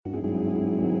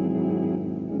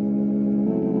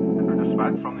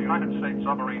United States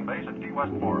submarine base at Key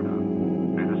West, Florida.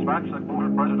 A dispatch that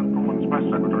quoted President Truman's press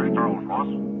secretary, Charles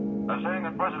Ross, as saying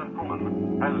that President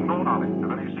Truman has no knowledge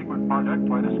of any secret project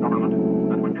by this government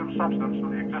that would give substance to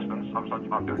the existence of such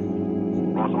objects.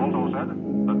 Ross also said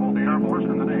that both the Air Force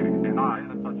and the Navy deny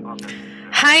that such objects...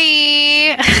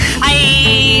 Hi!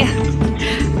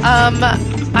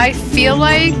 I feel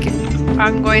like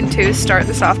I'm going to start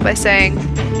this off by saying,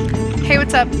 hey,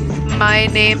 what's up? My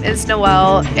name is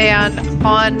Noelle, and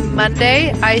on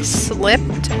Monday I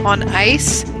slipped on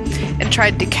ice and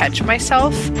tried to catch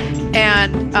myself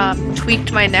and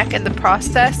tweaked my neck in the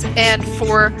process, and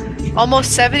for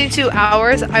almost 72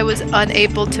 hours I was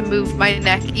unable to move my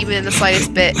neck even in the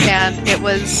slightest bit, and it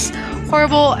was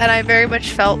horrible, and I very much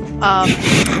felt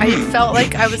I felt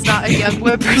like I was not a young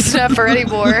whippersnapper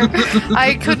anymore.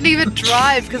 I couldn't even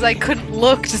drive because I couldn't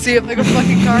look to see if like a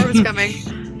fucking car was coming.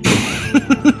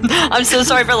 I'm so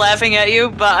sorry for laughing at you,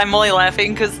 but I'm only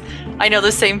laughing because I know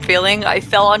the same feeling. I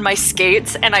fell on my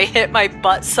skates and I hit my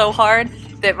butt so hard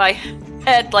that my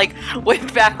head like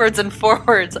whipped backwards and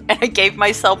forwards, and I gave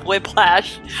myself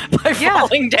whiplash by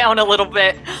falling down a little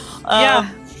bit.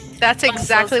 That's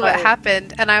exactly what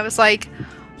happened, and I was like,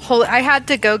 I had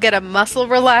to go get a muscle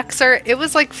relaxer. It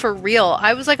was like for real.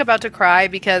 I was like about to cry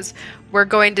because we're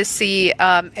going to see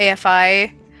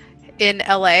AFI in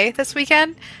LA this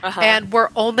weekend, and we're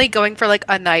only going for like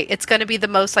a night. It's going to be the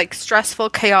most like stressful,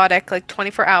 chaotic, like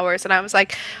 24 hours, and I was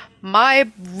like,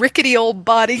 my rickety old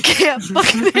body can't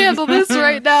fucking handle this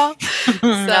right now.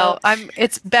 So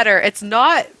it's better. It's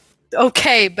not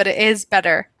okay, but it is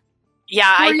better.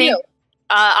 Yeah, I think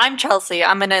I'm Chelsea.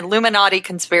 I'm an Illuminati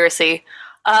conspiracy.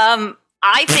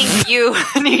 I think you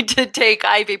need to take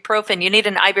ibuprofen. You need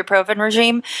an ibuprofen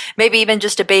regime. Maybe even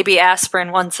just a baby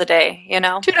aspirin once a day, you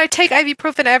know? Dude, I take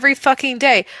ibuprofen every fucking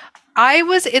day. I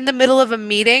was in the middle of a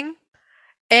meeting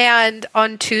and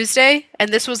on Tuesday, and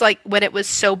this was like when it was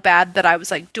so bad that I was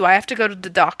like, do I have to go to the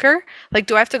doctor? Like,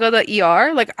 do I have to go to the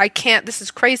ER? Like, I can't. This is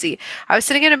crazy. I was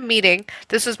sitting in a meeting.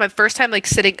 This was my first time like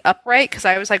sitting upright because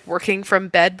I was like working from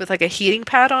bed with like a heating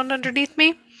pad on underneath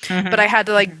me. But I had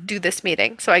to like do this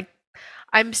meeting. So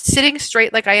I'm sitting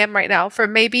straight like I am right now for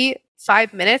maybe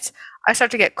 5 minutes. I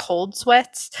start to get cold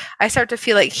sweats. I start to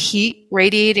feel like heat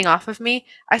radiating off of me.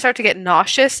 I start to get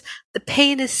nauseous. The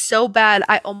pain is so bad,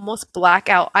 I almost black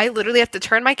out. I literally have to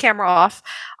turn my camera off.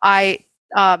 I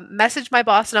message my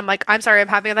boss and I'm like, I'm sorry, I'm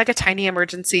having like a tiny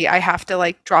emergency. I have to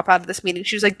like drop out of this meeting.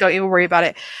 She was like, don't even worry about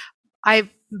it. I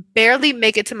barely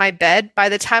make it to my bed. By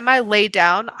the time I lay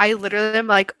down, I literally am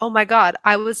like, oh my God,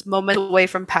 I was moments away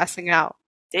from passing out.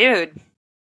 Dude.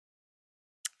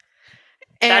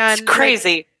 And that's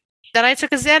crazy. Then I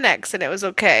took a Xanax and it was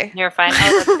okay. You're fine.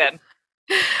 Oh, that's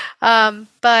good.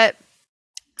 But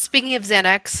speaking of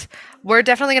Xanax, we're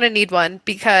definitely going to need one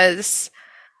because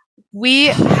we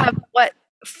have,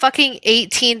 fucking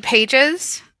 18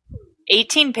 pages?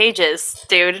 18 pages,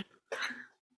 dude.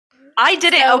 I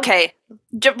didn't. Okay.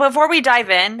 Before we dive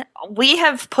in, we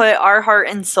have put our heart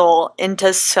and soul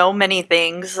into so many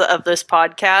things of this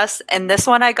podcast, and this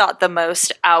one I got the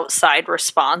most outside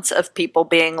response of people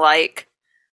being like,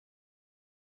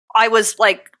 I was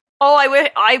like, oh,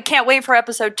 I can't wait for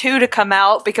episode 2 to come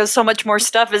out because so much more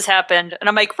stuff has happened. And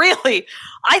I'm like, really?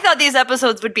 I thought these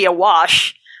episodes would be a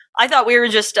wash. I thought we were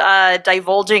just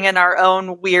divulging in our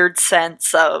own weird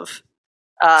sense of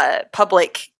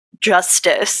public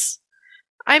justice.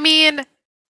 I mean,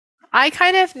 I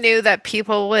kind of knew that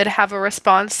people would have a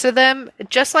response to them,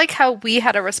 just like how we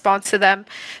had a response to them,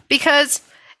 because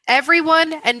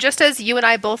everyone, and just as you and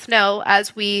I both know,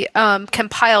 as we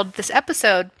compiled this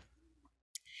episode,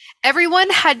 everyone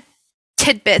had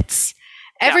tidbits.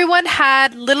 Everyone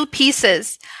had little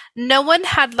pieces. No one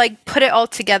had like put it all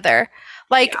together.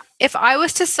 Like if I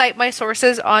was to cite my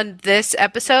sources on this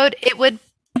episode, it would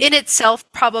in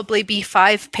itself probably be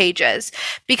 5 pages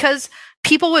because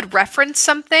people would reference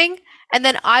something and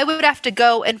then I would have to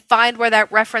go and find where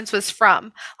that reference was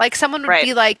from. Like someone would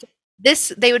be like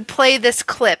this, they would play this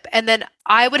clip and then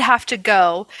I would have to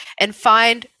go and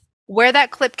find where that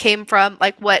clip came from,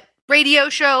 like what radio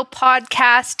show,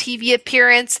 podcast, TV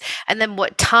appearance, and then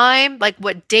what time, like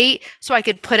what date, so I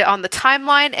could put it on the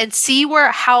timeline and see where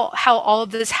how all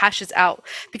of this hashes out.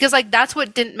 Because like that's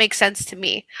what didn't make sense to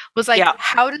me. Was like,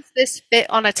 how does this fit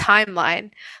on a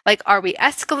timeline? Like, are we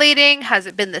escalating? Has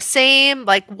it been the same?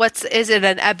 Like, is it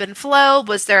an ebb and flow?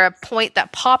 Was there a point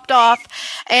that popped off?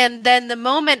 And then the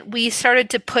moment we started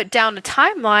to put down a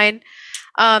timeline,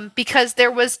 because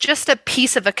there was just a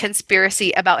piece of a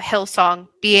conspiracy about Hillsong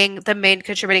being the main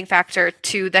contributing factor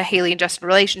to the Haley and Justin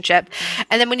relationship.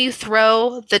 And then when you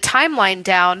throw the timeline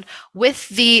down with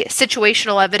the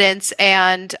situational evidence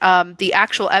and the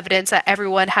actual evidence that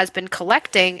everyone has been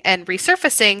collecting and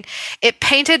resurfacing, it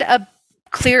painted a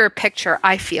clearer picture,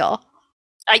 I feel.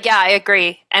 Yeah, I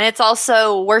agree. And it's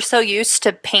also, we're so used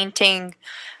to painting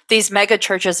these mega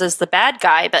churches as the bad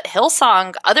guy, but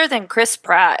Hillsong, other than Chris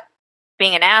Pratt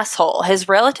being an asshole, has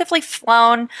relatively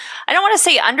flown, I don't want to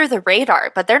say under the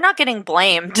radar, but they're not getting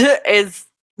blamed as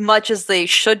much as they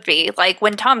should be. Like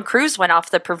when Tom Cruise went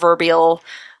off the proverbial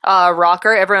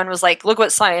rocker, everyone was like, look what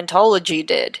Scientology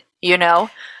did, you know?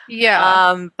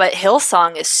 Yeah. But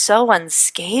Hillsong is so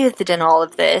unscathed in all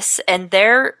of this, and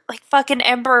they're like fucking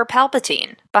Emperor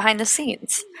Palpatine behind the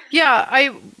scenes. Yeah,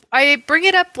 I bring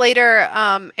it up later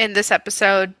in this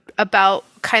episode about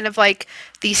kind of like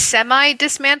the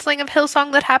semi-dismantling of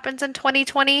Hillsong that happens in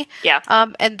 2020. Yeah.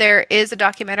 And there is a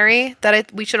documentary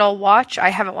that we should all watch. I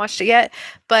haven't watched it yet,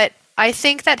 but I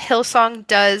think that Hillsong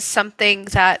does something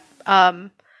that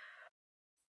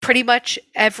pretty much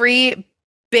every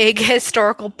big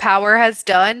historical power has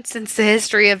done since the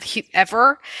history of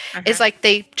ever, is like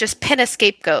they just pin a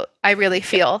scapegoat, I really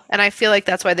feel. And I feel like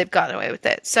that's why they've gotten away with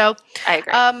it. So I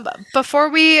agree. Before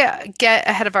we get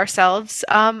ahead of ourselves,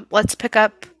 let's pick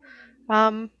up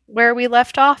where we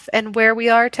left off and where we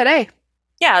are today.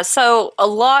 Yeah, so a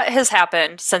lot has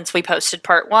happened since we posted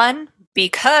part 1,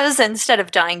 because instead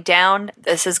of dying down,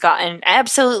 this has gotten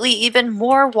absolutely even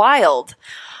more wild.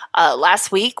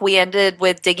 Last week, we ended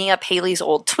with digging up Haley's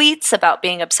old tweets about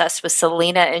being obsessed with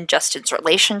Selena and Justin's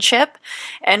relationship,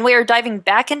 and we are diving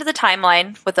back into the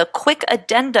timeline with a quick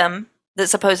addendum that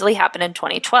supposedly happened in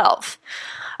 2012.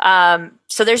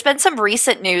 So there's been some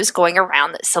recent news going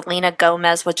around that Selena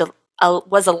Gomez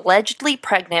was allegedly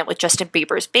pregnant with Justin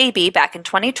Bieber's baby back in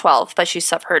 2012, but she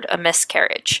suffered a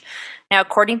miscarriage. Now,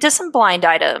 according to some blind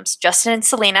items, Justin and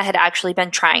Selena had actually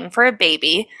been trying for a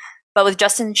baby, but with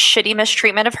Justin's shitty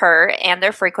mistreatment of her and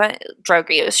their frequent drug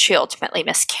use, she ultimately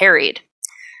miscarried.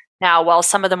 Now, while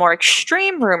some of the more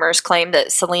extreme rumors claim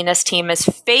that Selena's team is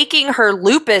faking her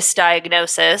lupus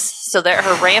diagnosis so that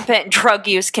her rampant drug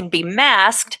use can be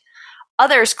masked,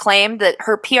 others claim that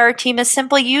her PR team is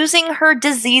simply using her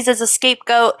disease as a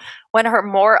scapegoat when her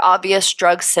more obvious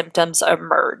drug symptoms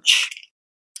emerge.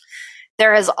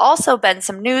 There has also been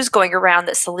some news going around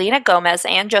that Selena Gomez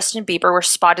and Justin Bieber were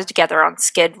spotted together on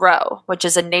Skid Row, which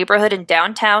is a neighborhood in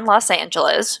downtown Los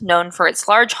Angeles known for its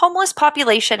large homeless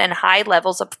population and high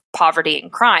levels of poverty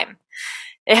and crime.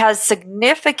 It has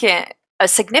a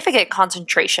significant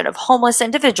concentration of homeless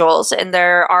individuals, and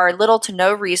there are little to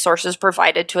no resources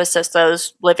provided to assist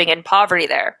those living in poverty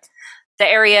there. The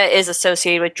area is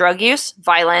associated with drug use,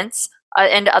 violence,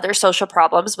 and other social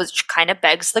problems, which kind of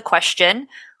begs the question,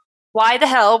 why the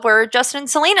hell were Justin and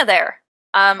Selena there?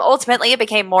 Ultimately, it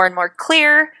became more and more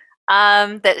clear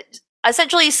that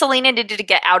essentially Selena needed to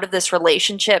get out of this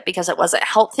relationship because it wasn't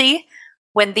healthy.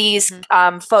 When these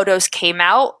photos came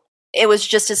out, it was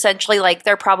just essentially like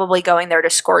they're probably going there to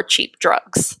score cheap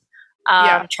drugs,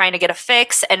 trying to get a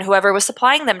fix, and whoever was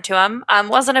supplying them to them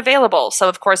wasn't available. So,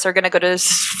 of course, they're going to go to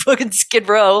fucking Skid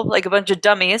Row like a bunch of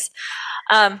dummies.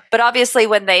 But obviously,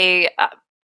 when they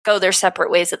go their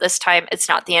separate ways at this time, it's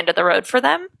not the end of the road for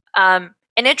them. And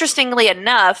interestingly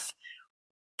enough,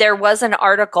 there was an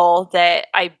article that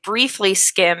I briefly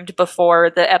skimmed before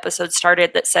the episode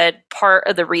started that said part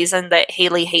of the reason that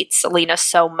Haley hates Selena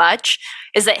so much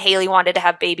is that Haley wanted to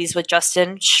have babies with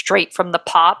Justin straight from the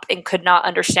pop and could not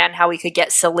understand how he could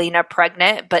get Selena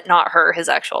pregnant, but not her, his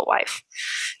actual wife.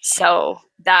 So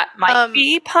that might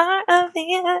be part of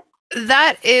it.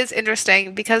 That is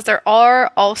interesting because there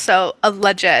are also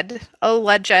alleged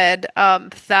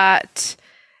that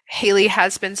Haley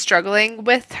has been struggling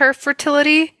with her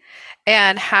fertility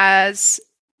and has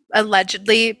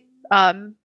allegedly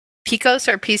PCOS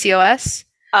or PCOS.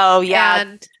 Oh, yeah.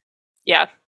 And yeah.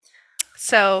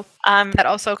 So that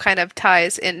also kind of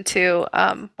ties into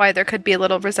why there could be a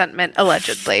little resentment,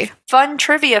 allegedly. Fun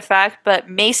trivia fact, but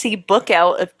Macy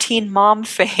Bookout of Teen Mom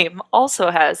fame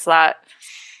also has that.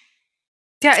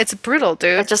 Yeah, it's brutal,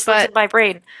 dude. It just went in my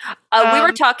brain. We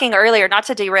were talking earlier, not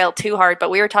to derail too hard, but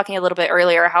we were talking a little bit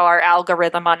earlier how our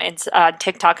algorithm on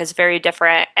TikTok is very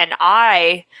different. And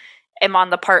I am on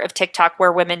the part of TikTok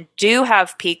where women do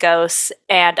have PCOS,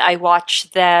 and I watch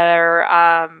their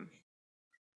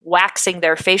waxing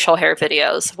their facial hair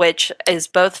videos, which is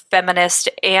both feminist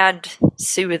and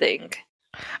soothing.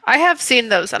 I have seen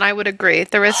those, and I would agree.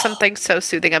 There is something so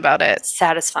soothing about it.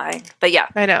 Satisfying. But yeah.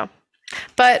 I know.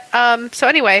 But, so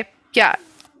anyway, yeah.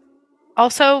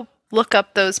 Also, look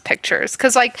up those pictures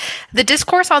because like the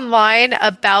discourse online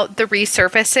about the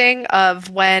resurfacing of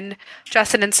when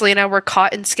Justin and Selena were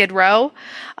caught in Skid Row,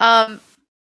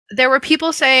 there were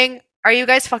people saying, are you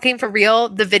guys fucking for real?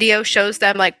 The video shows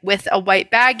them like with a white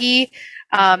baggie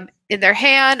in their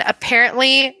hand.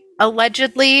 Apparently,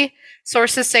 allegedly,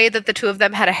 sources say that the two of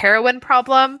them had a heroin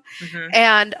problem,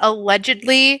 and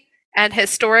allegedly and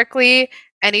historically,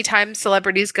 anytime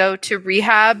celebrities go to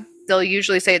rehab, they'll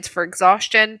usually say it's for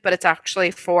exhaustion, but it's actually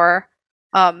for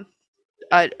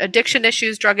addiction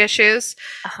issues, drug issues,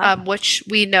 which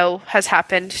we know has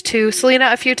happened to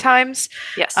Selena a few times.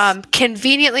 Yes.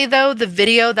 Conveniently, though, the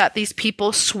video that these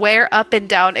people swear up and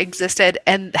down existed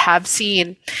and have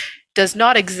seen does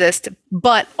not exist,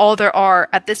 but all there are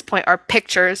at this point are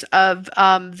pictures of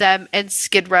them in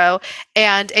Skid Row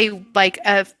and a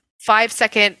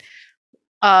 5-second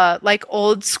like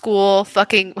old school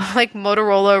fucking like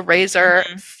Motorola Razr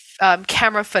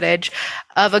camera footage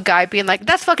of a guy being like,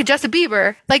 that's fucking Justin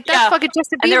Bieber. Like, that's fucking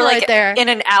Justin Bieber, and they're like there in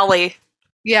an alley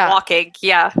walking.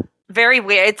 Yeah. Very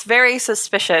weird. It's very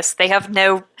suspicious. They have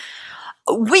Noelle,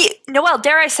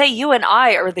 dare I say, you and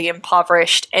I are the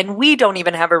impoverished, and we don't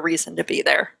even have a reason to be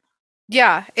there.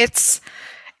 Yeah, it's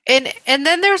and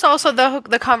then there's also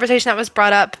the conversation that was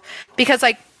brought up because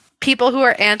like people who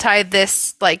are anti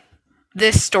this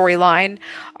storyline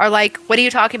are like, what are you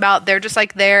talking about? They're just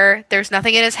like there's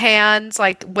nothing in his hands.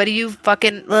 Like, what do you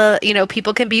fucking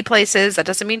people can be places, that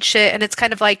doesn't mean shit. And it's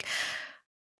kind of like,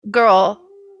 girl,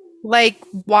 like,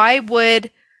 why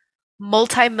would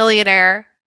multimillionaire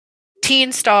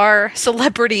teen star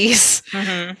celebrities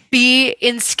be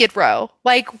in Skid Row?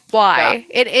 Like, why?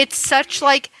 It's such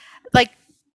like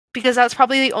because that's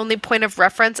probably the only point of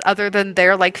reference other than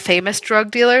their like famous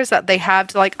drug dealers that they have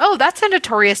to like, oh, that's a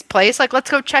notorious place, like let's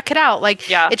go check it out. Like,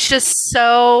 it's just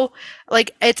so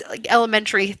like it's like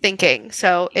elementary thinking,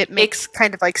 so it makes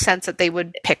kind of like sense that they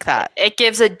would pick that. It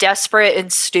gives a desperate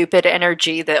and stupid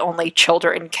energy that only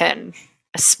children can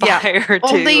aspire to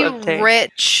only obtain.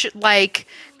 Rich, like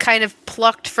kind of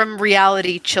plucked from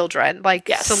reality children, like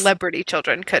celebrity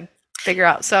children could figure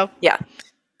out. So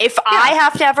if I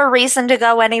have to have a reason to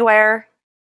go anywhere,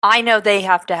 I know they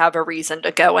have to have a reason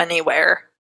to go anywhere.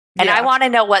 And I want to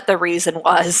know what the reason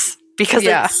was, because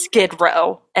it's Skid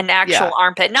Row, an actual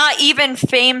armpit. Not even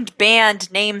famed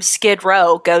band named Skid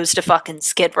Row goes to fucking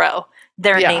Skid Row,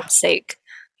 their namesake.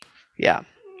 Yeah.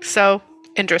 So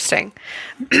interesting.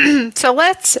 So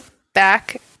let's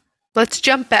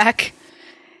jump back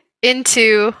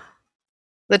into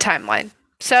the timeline.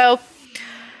 So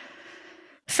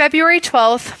February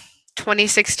 12th,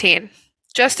 2016,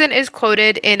 Justin is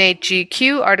quoted in a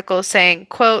GQ article saying,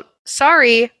 quote,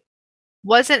 "Sorry,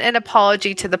 wasn't an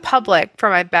apology to the public for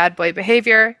my bad boy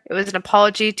behavior. It was an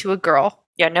apology to a girl."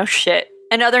 Yeah, no shit.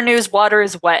 In other news, water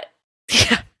is wet.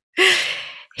 Yeah.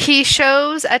 He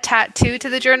shows a tattoo to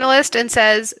the journalist and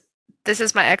says, "This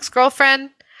is my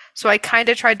ex-girlfriend, so I kind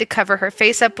of tried to cover her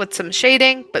face up with some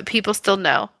shading, but people still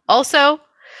know. Also,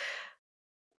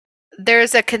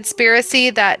 there's a conspiracy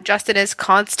that Justin is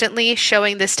constantly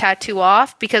showing this tattoo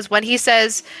off because when he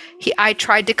says I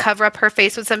tried to cover up her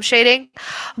face with some shading,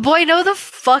 boy, no the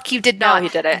fuck you did not. No, he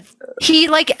didn't. He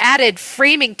like added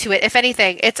framing to it. If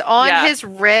anything, it's on his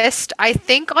wrist, I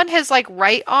think on his like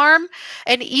right arm,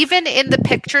 and even in the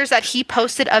pictures that he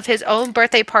posted of his own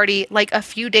birthday party like a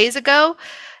few days ago,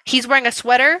 he's wearing a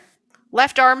sweater.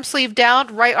 Left arm sleeve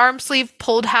down, right arm sleeve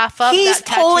pulled half up. He's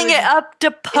pulling it up to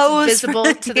pose. Visible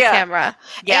to the camera.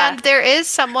 Yeah. And there is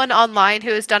someone online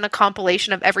who has done a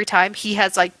compilation of every time he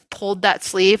has like pulled that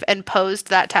sleeve and posed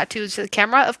that tattoo to the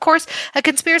camera. Of course, a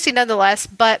conspiracy nonetheless,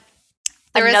 but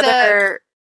I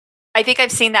think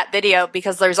I've seen that video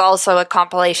because there's also a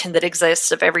compilation that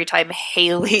exists of every time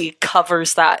Haley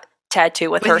covers that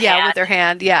tattoo with her hand. Yeah, with her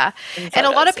hand, yeah. And a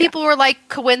lot of people were like,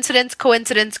 coincidence.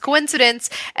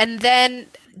 And then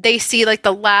they see like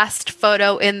the last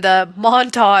photo in the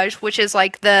montage, which is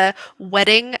like the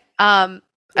wedding.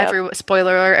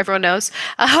 Spoiler alert, everyone knows.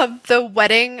 The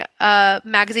wedding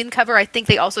magazine cover, I think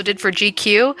they also did for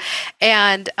GQ.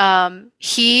 And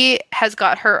he has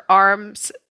got her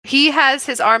arms. He has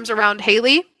his arms around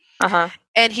Haley.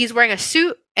 And he's wearing a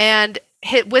suit and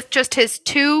with just his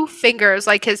two fingers,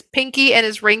 like his pinky and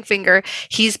his ring finger,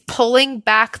 he's pulling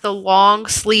back the long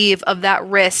sleeve of that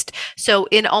wrist. So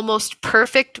in almost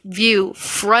perfect view,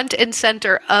 front and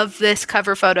center of this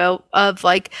cover photo of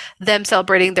like them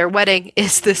celebrating their wedding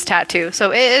is this tattoo.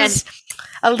 So it is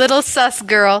a little sus,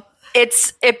 girl.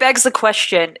 It begs the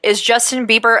question, is Justin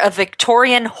Bieber a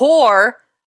Victorian whore,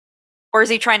 or is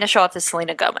he trying to show off his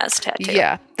Selena Gomez tattoo?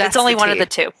 Yeah. It's only one of the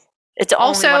two. It's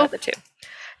also only one of the two.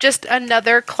 Just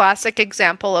another classic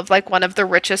example of like one of the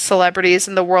richest celebrities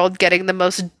in the world getting the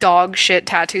most dog shit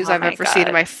tattoos Oh I've my ever seen in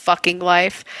God. my fucking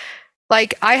life.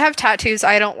 Like, I have tattoos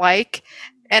I don't like,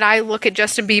 and I look at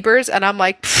Justin Bieber's and I'm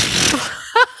like,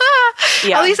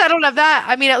 Yeah. at least I don't have that.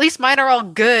 I mean, at least mine are all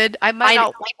good. I might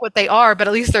not like what they are, but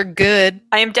at least they're good.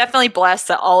 I am definitely blessed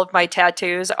that all of my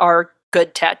tattoos are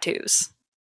good tattoos.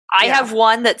 I Yeah. have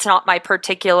one that's not my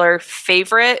particular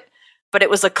favorite, but it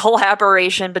was a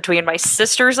collaboration between my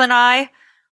sisters and I,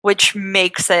 which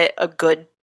makes it a good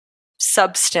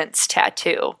substance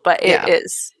tattoo. But Yeah.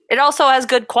 it also has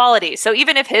good quality. So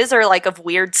even if his are like of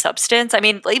weird substance, I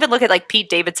mean, even look at like Pete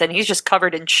Davidson, he's just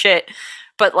covered in shit.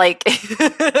 But like,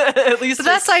 at least So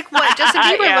that's like what Justin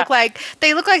Bieber Yeah. look like.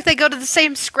 They look like they go to the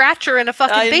same scratcher in a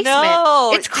fucking I basement.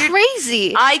 know. It's Dude,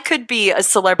 crazy. I could be a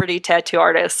celebrity tattoo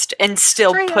artist and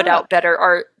still Straight put up. out better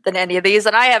art than any of these,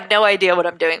 and I have no idea what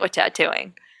I'm doing with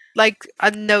tattooing. Like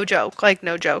no joke. Like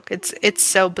no joke. It's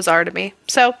so bizarre to me.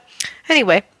 So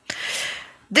anyway,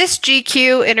 this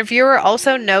GQ interviewer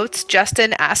also notes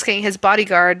Justin asking his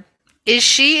bodyguard, "Is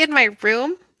she in my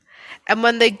room?" And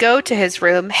when they go to his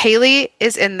room, Haley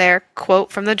is in there,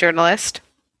 quote from the journalist.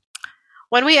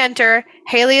 When we enter,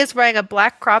 Haley is wearing a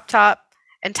black crop top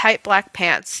and tight black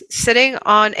pants, sitting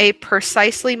on a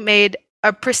pristinely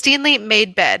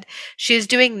made bed. She is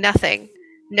doing nothing.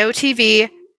 No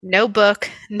TV, no book,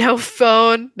 no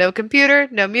phone, no computer,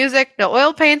 no music, no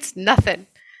oil paints, nothing.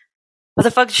 What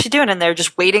the fuck is she doing in there?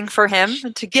 Just waiting for him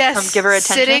to come give her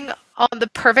attention? Sitting on the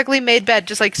perfectly made bed,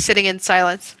 just like sitting in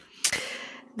silence.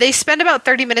 They spend about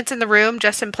 30 minutes in the room.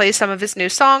 Justin plays some of his new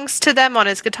songs to them on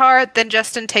his guitar. Then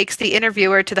Justin takes the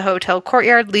interviewer to the hotel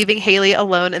courtyard, leaving Haley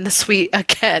alone in the suite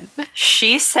again.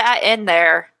 She sat in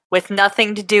there with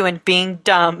nothing to do and being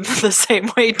dumb the same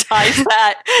way Ty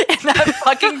sat in that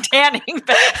fucking tanning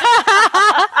bed.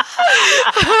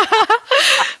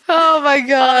 Oh my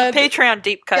god. Patreon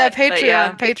deep cut.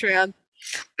 Yeah, but Patreon.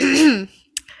 Patreon.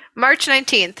 March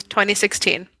 19th,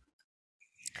 2016.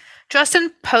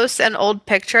 Justin posts an old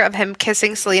picture of him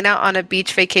kissing Selena on a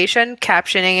beach vacation,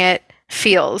 captioning it,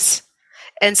 "Feels."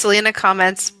 And Selena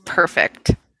comments, "Perfect."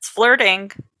 It's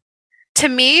flirting. To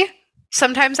me,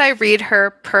 sometimes I read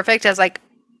her perfect as like,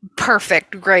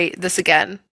 perfect, great, this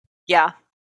again. Yeah.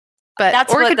 But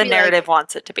That's or it what could the be narrative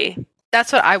wants it to be. Like,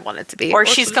 that's what I want it to be. Or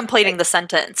she's something completing the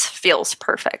sentence. Feels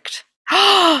perfect.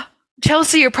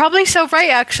 Chelsea, you're probably so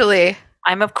right, actually.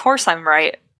 Of course I'm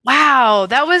right. Wow,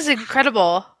 that was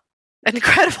incredible.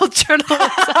 Incredible journalism.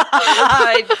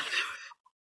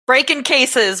 Breaking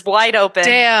cases wide open.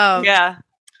 Damn. Yeah.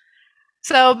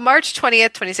 So, March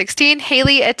 20th, 2016,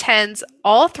 Haley attends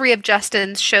all 3 of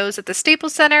Justin's shows at the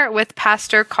Staples Center with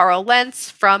Pastor Carl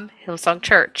Lentz from Hillsong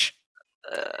Church.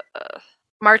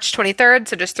 March 23rd,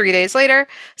 so just 3 days later,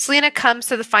 Selena comes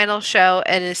to the final show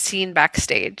and is seen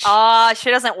backstage. She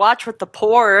doesn't watch with the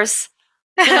poors.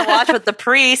 She doesn't watch with the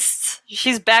priests.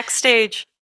 She's backstage.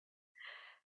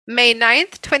 May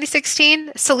 9th,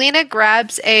 2016, Selena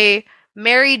grabs a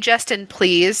 "Marry Justin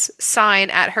Please" sign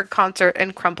at her concert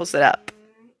and crumples it up.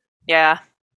 Yeah.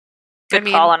 Good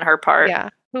call on her part. Yeah,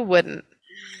 who wouldn't?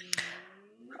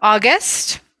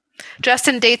 August,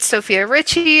 Justin dates Sophia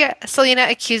Richie. Selena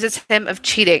accuses him of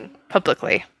cheating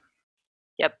publicly.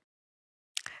 Yep.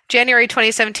 January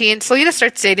 2017, Selena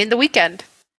starts dating The Weeknd.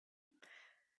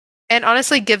 And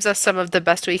honestly gives us some of the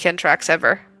best Weeknd tracks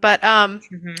ever. But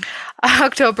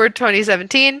October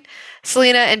 2017,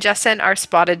 Selena and Justin are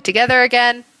spotted together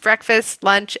again. Breakfast,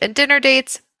 lunch, and dinner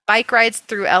dates. Bike rides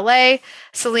through LA.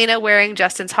 Selena wearing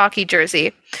Justin's hockey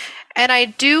jersey. And I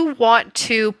do want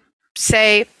to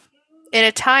say, in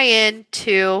a tie-in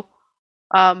to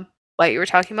what you were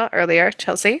talking about earlier,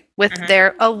 Chelsea, with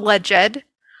their alleged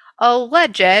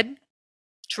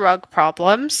drug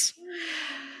problems,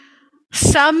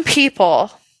 some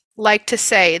people like to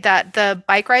say that the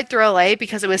bike ride through LA,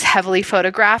 because it was heavily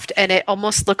photographed and it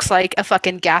almost looks like a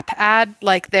fucking Gap ad,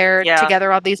 like they're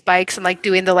together on these bikes and like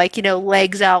doing the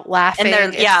legs out laughing.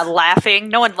 And they're laughing.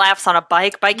 No one laughs on a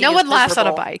bike. No one laughs on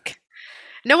a bike.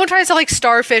 No one tries to like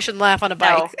starfish and laugh on a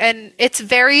bike. No. And it's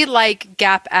very like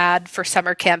Gap ad for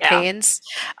summer campaigns.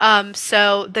 Yeah.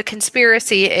 So the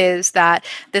conspiracy is that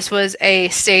this was a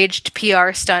staged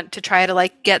PR stunt to try to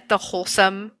like get the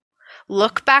wholesome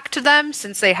look back to them,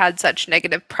 since they had such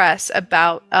negative press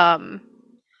about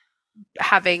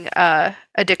having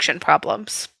addiction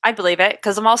problems. I believe it,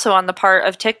 because I'm also on the part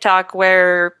of TikTok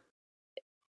where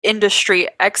industry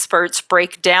experts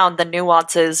break down the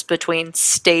nuances between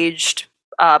staged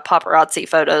paparazzi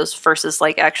photos versus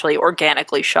like actually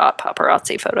organically shot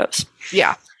paparazzi photos.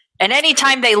 Yeah. And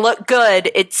anytime they look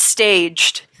good, it's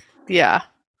staged. Yeah.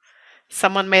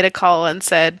 someone made a call and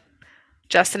said,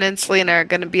 Justin and Selena are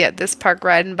going to be at this park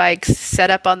riding bikes set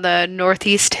up on the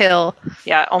Northeast Hill.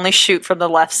 Yeah, only shoot from the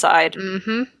left side.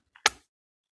 Mm-hmm.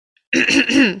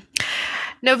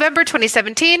 November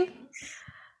 2017.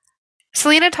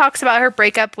 Selena talks about her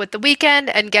breakup with The Weeknd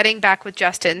and getting back with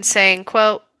Justin, saying,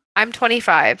 quote, I'm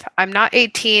 25. I'm not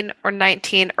 18 or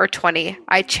 19 or 20.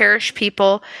 I cherish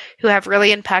people who have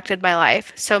really impacted my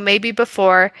life. So maybe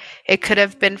before it could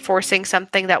have been forcing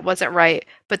something that wasn't right,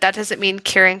 but that doesn't mean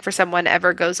caring for someone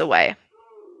ever goes away.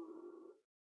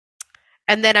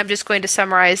 And then I'm just going to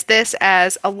summarize this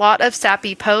as a lot of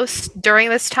sappy posts during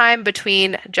this time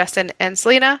between Justin and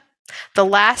Selena, the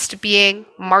last being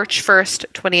March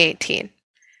 1st, 2018.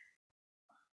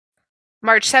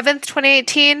 March 7th,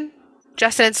 2018,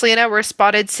 Justin and Selena were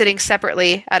spotted sitting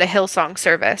separately at a Hillsong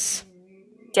service.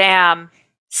 Damn.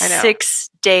 I know. 6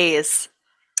 days.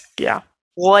 Yeah.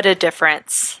 What a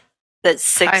difference that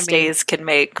 6 days can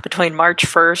make between March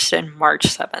 1st and March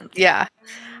 7th. Yeah.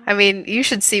 I mean, you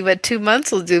should see what 2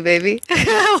 months will do, baby. we'll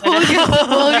get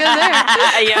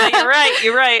there. Yeah,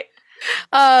 you're right.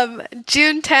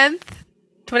 June 10th,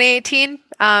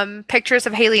 2018, pictures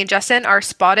of Haley and Justin are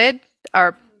spotted.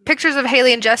 Pictures of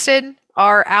Haley and Justin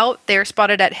are out. They're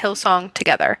spotted at Hillsong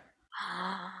together.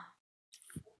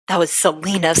 That was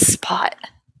Selena's spot.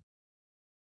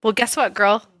 Well, guess what,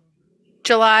 girl?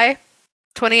 July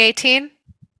 2018,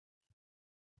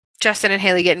 Justin and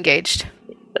Haley get engaged.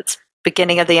 That's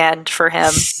beginning of the end for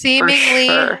him. Seemingly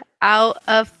for sure. out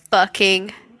of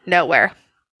fucking nowhere.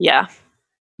 Yeah.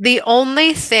 The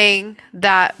only thing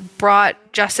that brought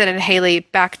Justin and Haley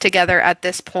back together at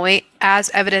this point, as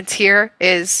evidence here,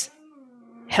 is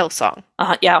Hillsong.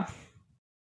 Yeah.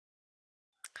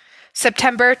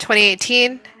 September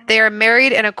 2018, they are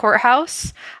married in a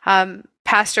courthouse.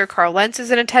 Pastor Carl Lentz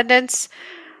is in attendance.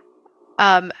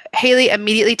 Haley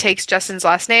immediately takes Justin's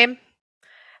last name.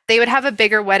 They would have a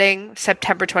bigger wedding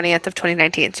September 20th of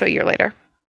 2019, so a year later.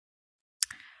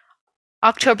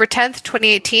 October 10th,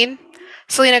 2018,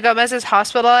 Selena Gomez is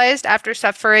hospitalized after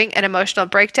suffering an emotional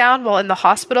breakdown while in the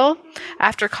hospital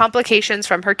after complications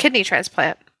from her kidney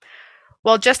transplant.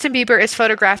 While Justin Bieber is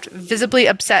photographed visibly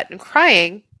upset and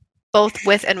crying, both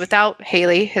with and without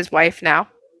Haley, his wife now,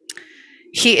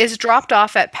 he is dropped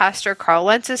off at Pastor Carl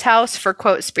Lentz's house for,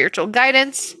 quote, spiritual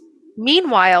guidance.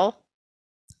 Meanwhile,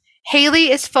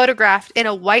 Haley is photographed in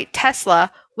a white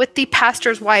Tesla with the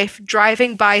pastor's wife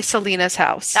driving by Selena's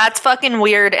house. That's fucking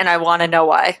weird, and I want to know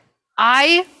why.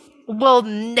 I will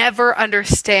never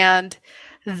understand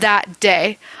that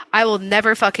day. I will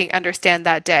never fucking understand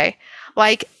that day.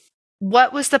 Like,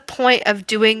 what was the point of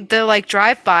doing the, like,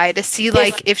 drive-by to see,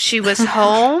 like, if she was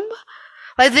home?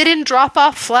 Like, they didn't drop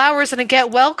off flowers and a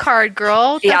get well card,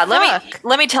 girl. Yeah,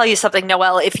 let me tell you something,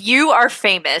 Noelle. If you are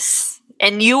famous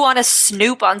and you want to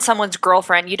snoop on someone's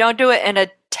girlfriend, you don't do it in a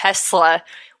Tesla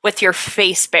with your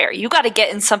face bare. You got to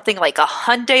get in something like a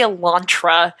Hyundai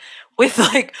Elantra with,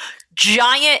 like,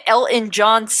 giant Elton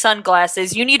John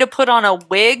sunglasses. You need to put on a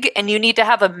wig and you need to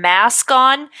have a mask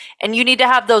on and you need to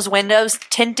have those windows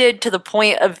tinted to the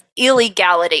point of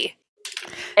illegality.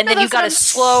 And then you got to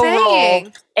slow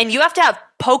roll and you have to have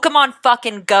Pokemon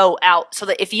fucking Go out so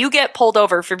that if you get pulled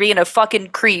over for being a fucking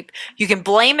creep, you can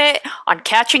blame it on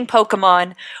catching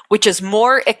Pokemon, which is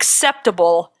more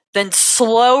acceptable than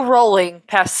slow rolling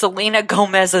past Selena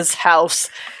Gomez's house.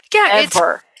 Yeah,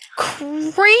 ever. It's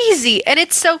crazy. And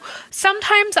it's so,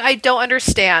 sometimes I don't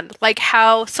understand like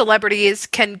how celebrities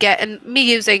can get, and me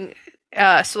using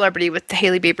celebrity with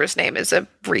Hailey Bieber's name is a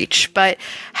reach, but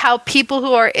how people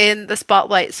who are in the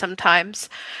spotlight sometimes,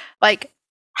 like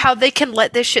how they can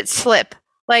let this shit slip.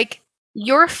 Like,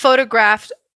 you're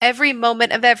photographed every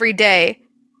moment of every day.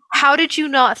 How did you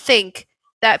not think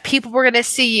that people were going to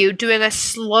see you doing a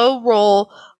slow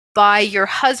roll by your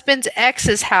husband's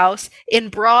ex's house in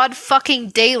broad fucking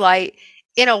daylight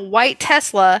in a white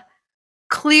Tesla,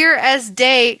 clear as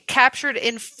day, captured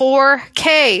in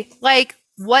 4K? Like,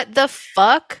 what the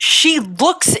fuck? She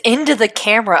looks into the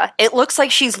camera. It looks like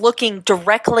she's looking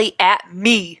directly at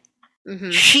me.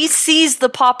 Mm-hmm. She sees the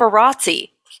paparazzi.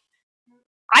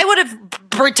 I would have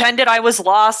pretended I was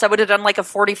lost. I would have done like a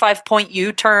 45-point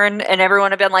U-turn and everyone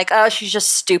would have been like, oh, she's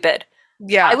just stupid.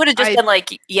 Yeah. I would have just been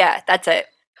like, yeah, that's it.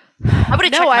 I would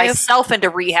have checked myself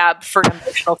into rehab for an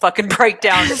emotional fucking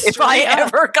breakdown if I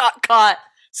ever got caught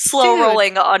slow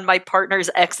rolling on my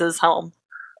partner's ex's home.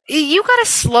 You gotta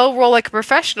slow roll like a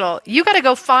professional. You gotta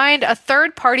go find a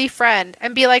third-party friend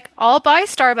and be like, I'll buy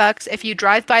Starbucks if you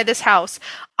drive by this house.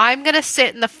 I'm gonna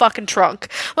sit in the fucking trunk.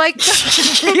 Like,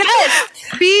 yes,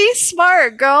 be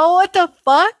smart, girl. What the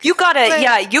fuck? You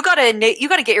gotta, you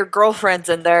gotta get your girlfriends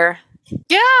in there.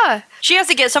 Yeah. She has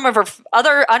to get some of her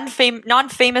other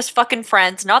non-famous fucking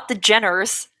friends, not the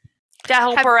Jenners, to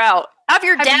help her out. Have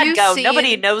your dad go.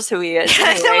 Nobody knows who he is.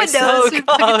 Anyway, no one knows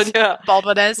who yeah.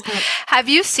 Baldwin is. Have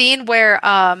you seen where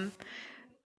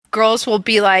girls will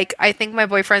be like, I think my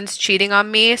boyfriend's cheating on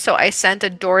me, so I sent a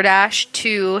DoorDash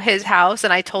to his house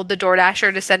and I told the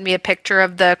DoorDasher to send me a picture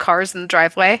of the cars in the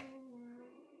driveway?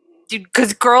 Dude,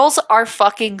 because girls are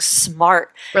fucking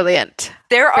smart. Brilliant.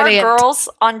 There are girls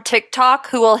on TikTok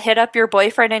who will hit up your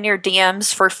boyfriend in your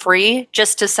DMs for free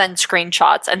just to send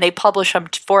screenshots, and they publish them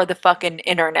for the fucking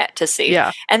internet to see.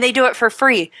 Yeah. And they do it for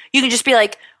free. You can just be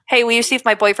like, hey, will you see if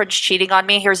my boyfriend's cheating on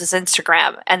me? Here's his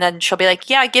Instagram. And then she'll be like,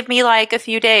 yeah, give me like a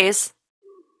few days.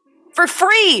 For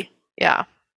free. Yeah.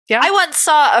 Yeah. I once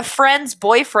saw a friend's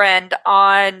boyfriend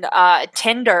on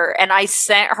Tinder, and I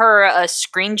sent her a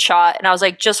screenshot, and I was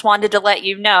like, just wanted to let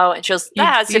you know. And she was,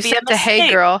 that has to be a mistake.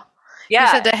 Hey girl. Yeah.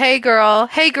 You said to hey girl.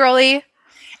 Hey girly.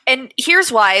 And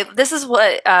here's why. This is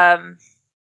what,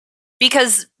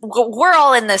 because we're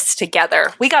all in this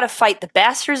together. We got to fight the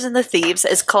bastards and the thieves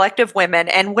as collective women,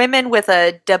 and women with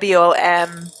a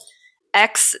WOMXN,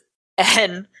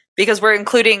 because we're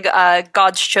including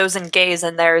God's chosen gays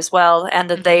in there as well, and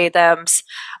the they, thems.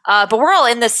 But we're all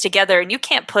in this together, and you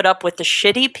can't put up with the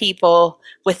shitty people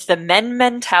with the men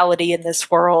mentality in this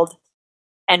world.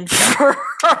 And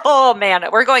oh man,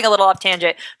 we're going a little off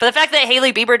tangent. But the fact that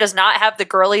Hailey Bieber does not have the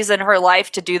girlies in her life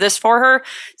to do this for her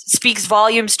speaks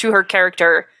volumes to her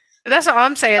character. That's all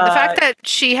I'm saying. The fact that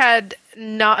she had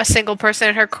not a single person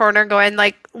in her corner going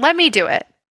like, let me do it.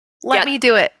 Let me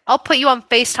do it. I'll put you on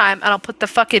FaceTime and I'll put the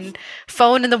fucking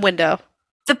phone in the window.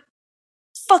 The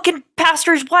fucking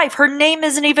pastor's wife, her name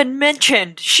isn't even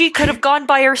mentioned. She could have gone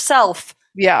by herself.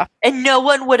 Yeah. And no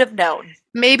one would have known.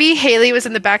 Maybe Hailey was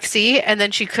in the back seat and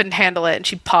then she couldn't handle it and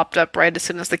she popped up right as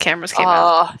soon as the cameras came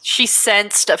out. She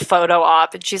sensed a photo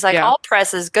op and she's like, all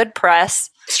press is good press.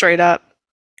 Straight up.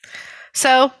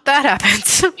 So that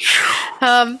happens.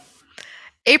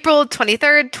 April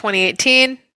 23rd,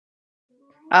 2018.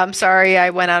 I'm sorry, I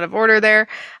went out of order there.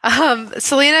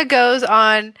 Selena goes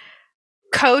on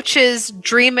Coach's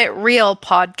Dream It Real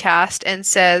podcast and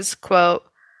says, quote,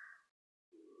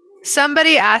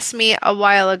 somebody asked me a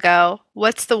while ago,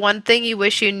 what's the one thing you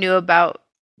wish people knew about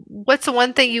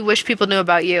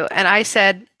you? And I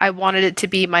said, I wanted it to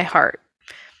be my heart.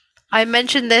 I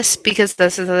mentioned this because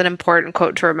this is an important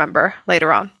quote to remember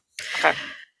later on. Okay.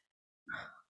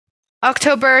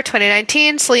 October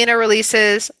 2019, Selena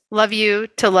releases Lose You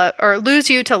to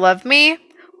Love Me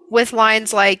with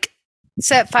lines like,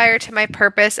 set fire to my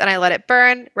purpose and I let it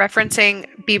burn, referencing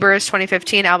Bieber's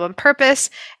 2015 album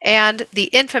Purpose, and the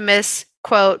infamous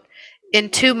quote, in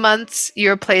 2 months,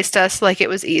 you replaced us like it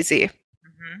was easy.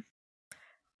 Mm-hmm.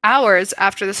 Hours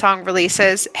after the song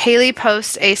releases, Hailey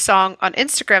posts a song on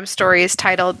Instagram stories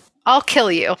titled, I'll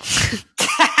Kill You.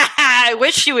 I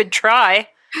wish you would try.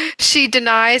 She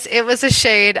denies it was a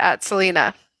shade at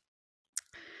Selena.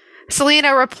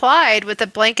 Selena replied with a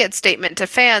blanket statement to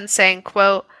fans saying,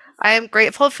 quote, I am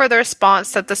grateful for the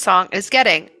response that the song is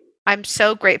getting. I'm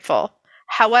so grateful.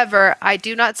 However, I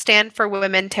do not stand for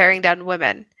women tearing down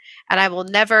women, and I will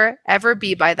never, ever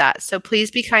be by that. So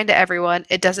please be kind to everyone.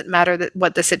 It doesn't matter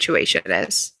what the situation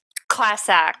is. Class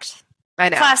act. I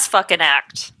know. Class fucking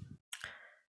act.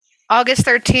 August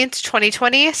 13th,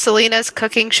 2020, Selena's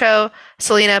cooking show,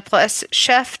 Selena Plus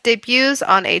Chef, debuts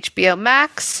on HBO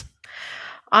Max.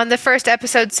 On the first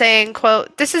episode saying,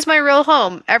 quote, this is my real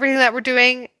home. Everything that we're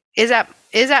doing is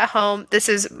at home. This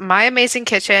is my amazing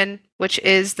kitchen, which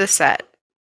is the set.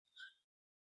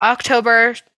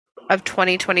 October of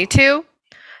 2022,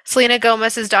 Selena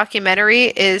Gomez's documentary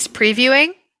is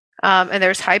previewing, and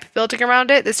there's hype building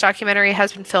around it. This documentary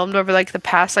has been filmed over like the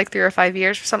past 3 or 5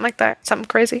 years or something like that. Something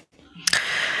crazy.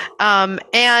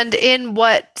 And in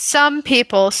what some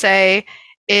people say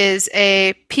is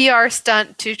a PR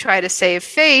stunt to try to save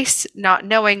face, not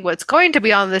knowing what's going to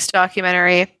be on this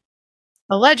documentary,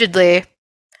 allegedly,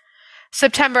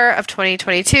 September of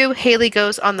 2022, Hailey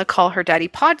goes on the Call Her Daddy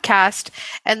podcast,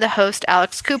 and the host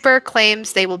Alex Cooper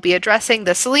claims they will be addressing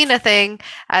the Selena thing,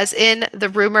 as in the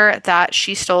rumor that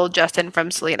she stole Justin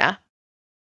from Selena.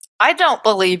 I don't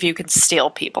believe you can steal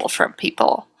people from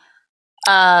people.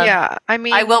 Yeah, I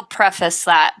mean, I will preface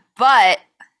that, but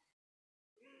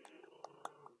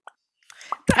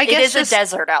I guess it is a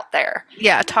desert out there.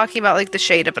 Yeah, talking about like the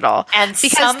shade of it all, and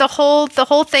because the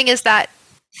whole thing is that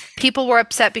people were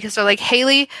upset because they're like,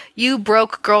 Hailey, you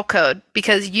broke girl code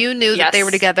because you knew that they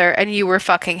were together and you were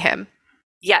fucking him.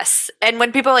 Yes, and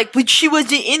when people are like, but she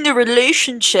wasn't in the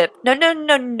relationship.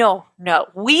 No.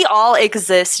 We all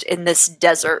exist in this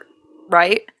desert,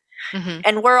 right? Mhm.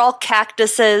 And we're all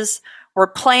cactuses. We're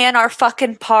playing our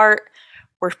fucking part.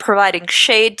 We're providing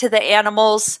shade to the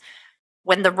animals.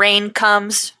 When the rain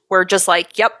comes, we're just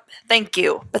like, yep, thank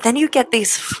you. But then you get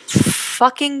these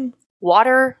fucking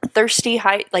water thirsty,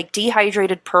 like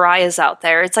dehydrated pariahs out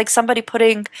there. It's like somebody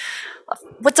putting,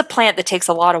 what's a plant that takes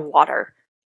a lot of water?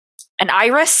 An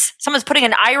iris? Someone's putting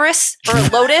an iris or a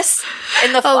lotus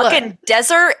in the fucking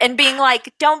desert and being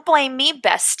like, don't blame me,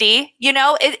 bestie. You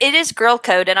know, it is girl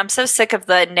code. And I'm so sick of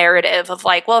the narrative of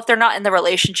like, well, if they're not in the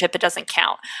relationship, it doesn't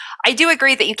count. I do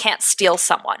agree that you can't steal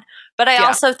someone. But I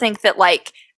also think that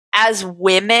like, as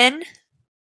women,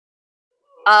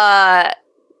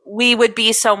 we would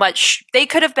be so much, they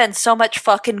could have been so much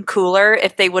fucking cooler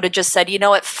if they would have just said, you know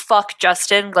what, fuck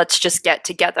Justin, let's just get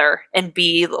together and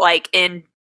be like in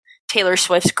Taylor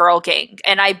Swift's Girl Gang.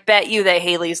 And I bet you that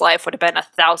Hailey's life would have been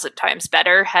 1,000 times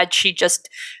better had she just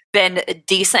been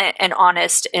decent and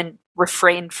honest and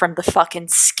refrained from the fucking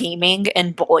scheming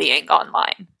and bullying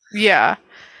online. Yeah,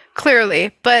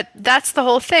 clearly. But that's the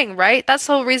whole thing, right? That's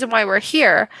the whole reason why we're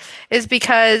here, is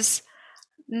because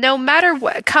no matter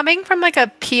what, coming from like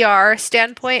a PR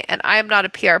standpoint, and I'm not a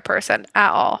PR person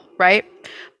at all, right?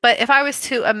 But if I was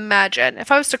to imagine,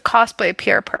 if I was to cosplay a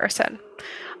PR person,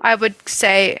 I would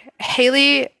say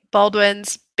Hailey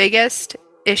Baldwin's biggest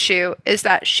issue is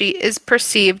that she is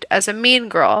perceived as a mean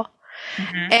girl.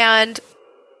 Mm-hmm. And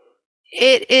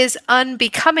it is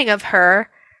unbecoming of her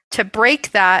to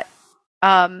break that,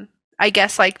 I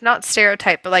guess, like, not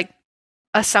stereotype, but like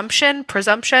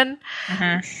presumption,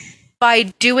 by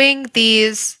doing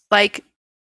these, like,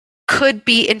 could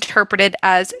be interpreted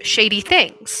as shady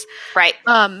things. Right.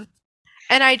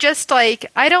 And I just, like,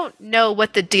 I don't know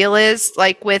what the deal is,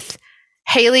 like, with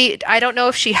Hailey. I don't know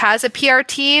if she has a PR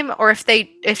team or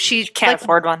if she can't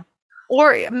afford one.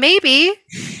 Or maybe,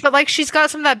 but, like, she's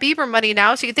got some of that Bieber money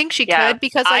now, so you think she could,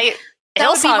 because, like,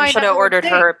 Hillsong should have ordered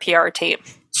her a PR team.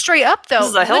 Straight up, though. This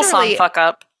is a Hillsong fuck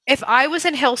up. If I was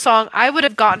in Hillsong, I would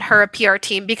have gotten her a PR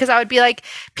team, because I would be like,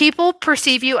 people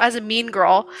perceive you as a mean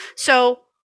girl, so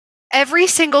every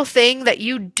single thing that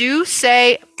you do,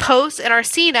 say, post, and are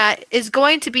seen at is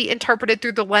going to be interpreted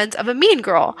through the lens of a mean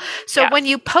girl. So when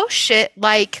you post shit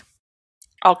like,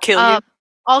 I'll kill you.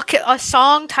 A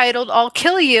song titled I'll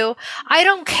Kill You, I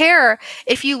don't care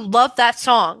if you love that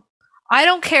song. I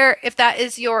don't care if that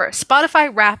is your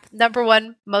Spotify rap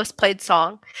 #1 most played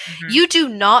song. Mm-hmm. You do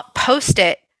not post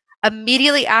it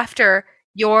immediately after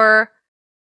your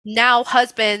now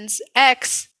husband's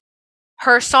ex,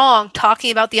 her song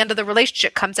talking about the end of the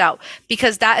relationship comes out,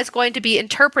 because that is going to be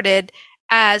interpreted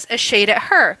as a shade at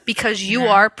her, because you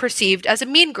are perceived as a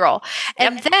mean girl.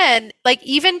 And then, like,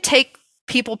 even take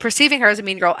people perceiving her as a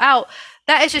mean girl out,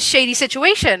 that is just shady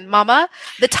situation, mama.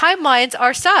 The timelines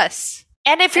are sus.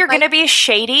 And if you're going to be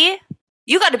shady,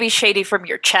 you got to be shady from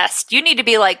your chest. You need to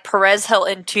be like Perez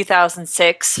Hilton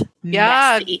 2006.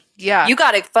 Messy. Yeah. You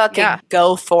got to fucking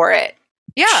go for it.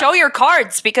 Yeah. Show your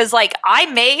cards, because like I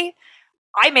may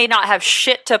not have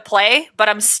shit to play, but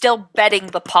I'm still betting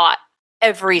the pot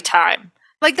every time.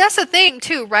 Like, that's the thing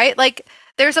too, right? Like,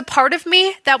 there's a part of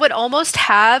me that would almost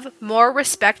have more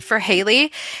respect for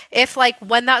Hailey if, like,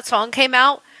 when that song came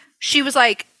out, she was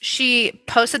like, she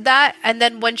posted that, and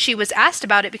then when she was asked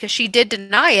about it, because she did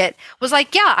deny it, was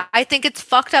like, yeah, I think it's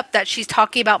fucked up that she's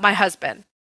talking about my husband.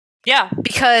 Yeah.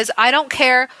 Because I don't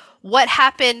care what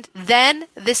happened then,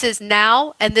 this is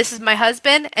now, and this is my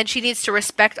husband, and she needs to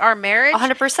respect our marriage.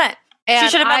 100%. And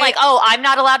she should have been like, oh, I'm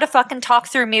not allowed to fucking talk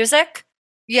through music?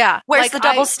 Yeah. Where's the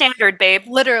double standard, babe?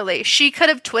 Literally. She could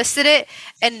have twisted it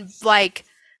and, like,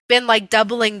 been, like,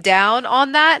 doubling down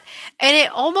on that. And I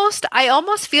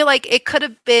almost feel like it could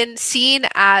have been seen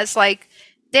as, like,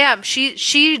 damn,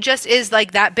 she just is,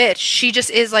 like, that bitch. She just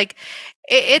is, like,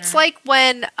 it's like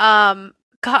when,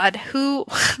 God, who...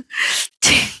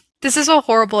 This is a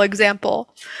horrible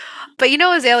example. But you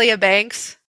know Azalea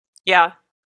Banks? Yeah.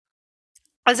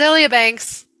 Azalea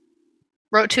Banks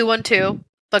wrote 212.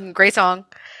 Fucking great song.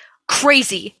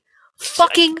 Crazy.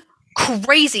 Fucking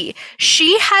crazy.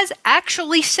 She has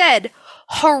actually said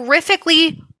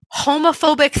horrifically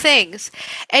homophobic things,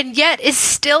 and yet is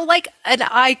still like an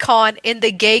icon in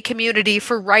the gay community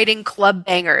for writing club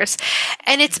bangers.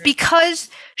 And it's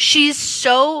because she's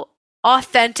so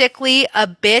authentically a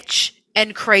bitch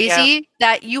and crazy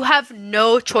that you have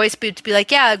no choice but to be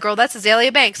like, yeah, girl, that's Azalea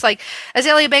Banks. Like,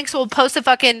 Azalea Banks will post a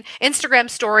fucking Instagram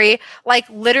story, like,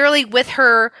 literally with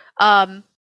her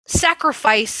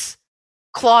sacrifice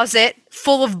closet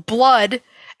full of blood,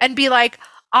 and be like,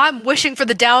 I'm wishing for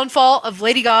the downfall of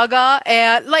Lady Gaga,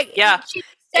 and, like, she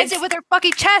says it with her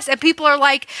fucking chest, and people are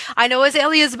like, I know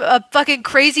Azalea's a fucking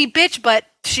crazy bitch, but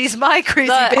She's my crazy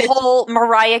The bitch. whole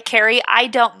Mariah Carey, I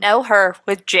don't know her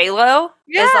with J-Lo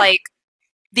Yeah. is like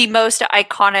the most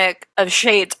iconic of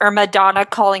shades, or Madonna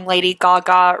calling Lady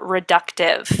Gaga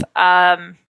reductive.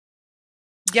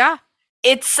 Yeah.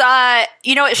 It's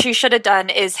you know what she should have done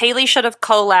is Haley should have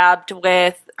collabed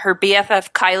with her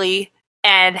BFF Kylie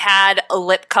and had a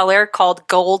lip color called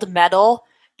Gold Medal,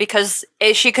 because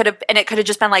she could have, and it could have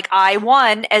just been like I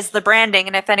won as the branding,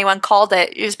 and if anyone called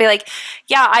it, you just be like,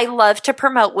 yeah, I love to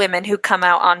promote women who come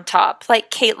out on top,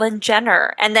 like Caitlyn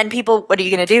Jenner. And then people, what are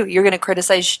you going to do? You're going to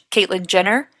criticize Caitlyn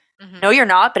Jenner? No, you're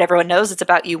not, but everyone knows it's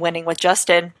about you winning with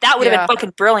Justin. That would have Yeah. been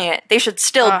fucking brilliant. They should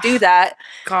still do that.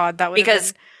 God, that would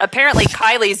Because apparently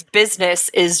Kylie's business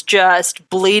is just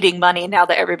bleeding money now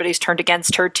that everybody's turned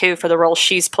against her too for the role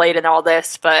she's played in all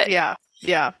this. But yeah.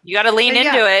 you got to lean And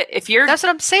into it. If you're That's what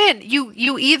I'm saying.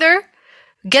 You either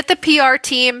get the PR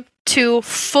team to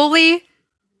fully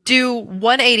do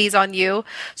 180s on you,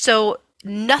 so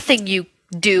nothing you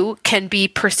do can be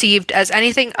perceived as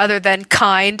anything other than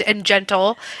kind and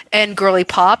gentle and girly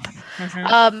pop.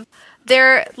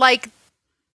 They're like,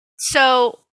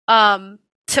 so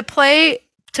to play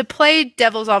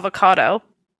devil's avocado,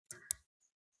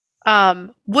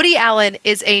 Woody Allen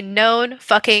is a known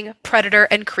fucking predator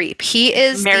and creep. He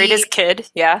is married his kid,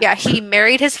 yeah, he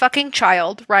married his fucking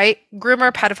child, right?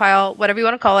 Groomer, pedophile, whatever you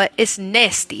want to call it. It's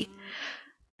nasty.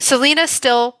 Selena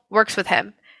still works with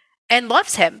him and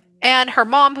loves him. And her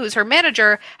mom, who's her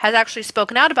manager, has actually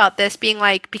spoken out about this, being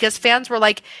like, because fans were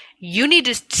like, you need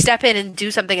to step in and do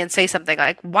something and say something.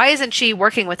 Like, why isn't she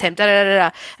working with him? Da, da, da,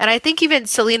 da. And I think even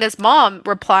Selena's mom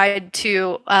replied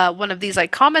to one of these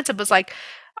like comments and was like,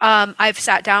 I've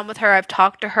sat down with her, I've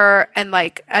talked to her, and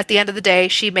like at the end of the day,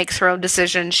 she makes her own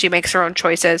decisions, she makes her own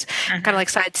choices, kind of like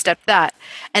sidestepped that.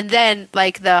 And then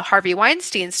like the Harvey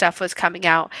Weinstein stuff was coming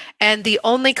out, and the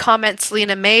only comment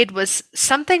Selena made was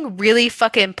something really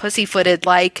fucking pussyfooted,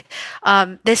 like,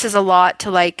 this is a lot to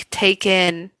like take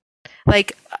in,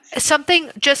 like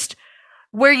something just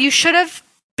where you should have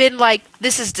been like,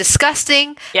 this is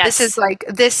disgusting. Yes. This is like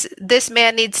this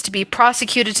man needs to be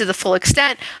prosecuted to the full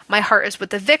extent. My heart is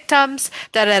with the victims.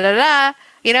 Da da da da.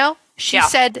 You know, she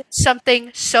said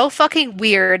something so fucking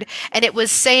weird, and it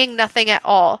was saying nothing at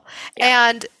all.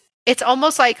 And it's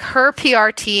almost like her PR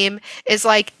team is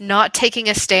like, not taking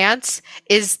a stance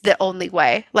is the only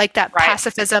way. Like that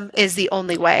pacifism is the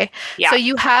only way. So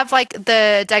you have like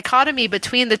the dichotomy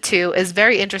between the two is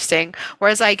very interesting.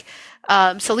 Whereas like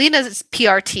Selena's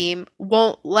PR team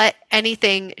won't let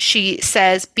anything she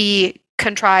says be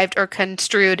contrived or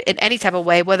construed in any type of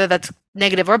way, whether that's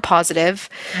negative or positive.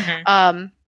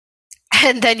 And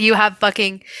then you have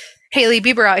fucking Hailey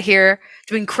Bieber out here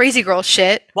doing crazy girl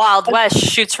shit. Wild West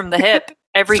shoots from the hip.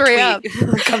 Every Straight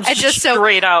tweet comes And just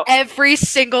straight out. Every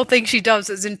single thing she does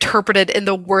is interpreted in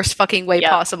the worst fucking way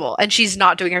possible. And she's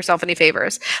not doing herself any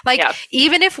favors. Like,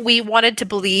 even if we wanted to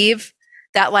believe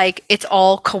that like it's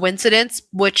all coincidence,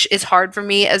 which is hard for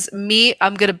me as me,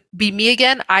 I'm gonna be me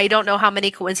again. I don't know how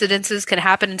many coincidences can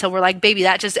happen until we're like, baby,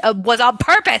 that just was on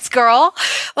purpose, girl.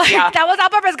 Like that was on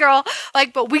purpose, girl.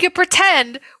 Like, but we could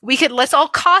pretend, let's all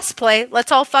cosplay,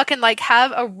 let's all fucking like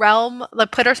have a realm,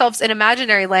 like put ourselves in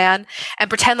imaginary land and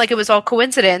pretend like it was all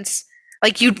coincidence.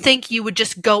 Like you'd think you would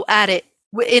just go at it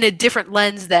in a different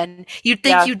lens. Then you'd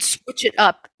think you'd switch it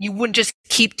up. You wouldn't just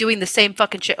keep doing the same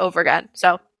fucking shit over again.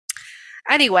 So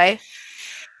anyway,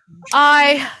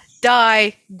 I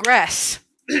digress.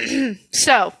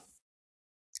 So,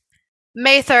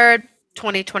 May 3rd,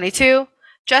 2022,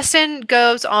 Justin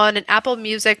goes on an Apple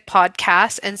Music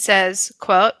podcast and says,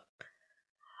 quote,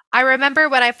 I remember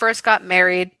when I first got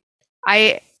married,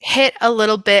 I hit a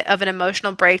little bit of an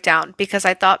emotional breakdown because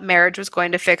I thought marriage was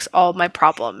going to fix all my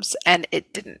problems, and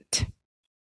it didn't.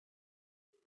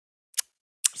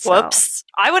 Whoops.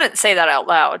 I wouldn't say that out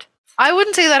loud. I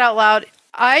wouldn't say that out loud.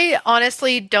 I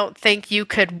honestly don't think you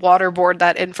could waterboard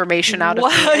that information out of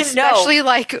me, especially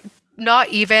like not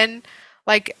even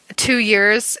like 2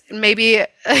 years maybe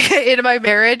into my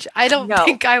marriage. I don't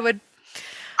think I would.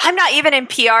 I'm not even in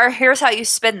PR. Here's how you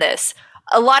spin this.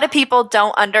 A lot of people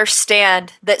don't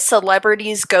understand that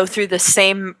celebrities go through the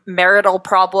same marital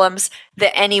problems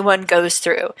that anyone goes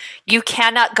through. You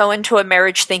cannot go into a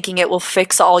marriage thinking it will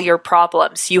fix all your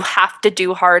problems. You have to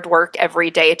do hard work every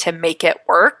day to make it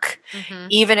work,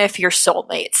 even if you're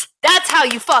soulmates. That's how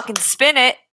you fucking spin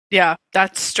it. Yeah,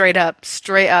 that's straight up.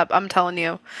 I'm telling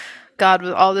you. God,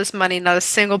 with all this money, not a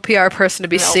single PR person to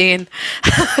be seen.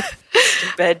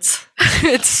 Beds.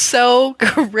 It's so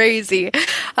crazy.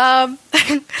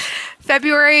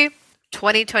 February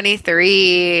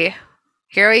 2023.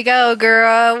 Here we go,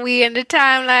 girl. We in the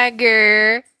timeline,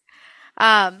 girl.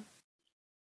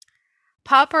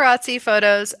 paparazzi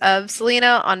photos of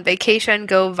Selena on vacation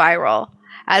go viral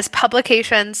as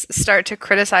publications start to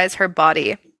criticize her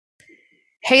body.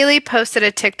 Hailey posted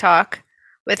a TikTok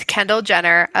with Kendall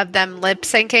Jenner of them lip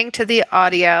syncing to the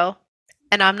audio,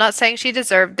 and I'm not saying she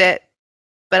deserved it,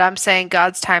 but I'm saying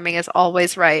God's timing is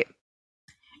always right.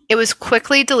 It was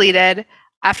quickly deleted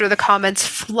after the comments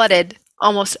flooded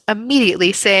almost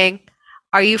immediately saying,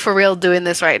 "Are you for real doing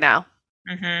this right now?"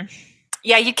 Mm-hmm.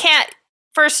 Yeah, you can't.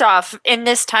 First off, in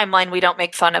this timeline, we don't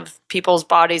make fun of people's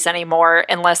bodies anymore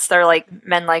unless they're like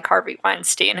men like Harvey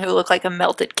Weinstein who look like a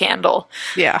melted candle.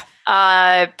 Yeah.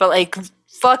 But like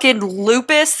fucking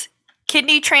lupus,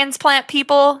 kidney transplant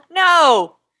people,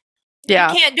 no.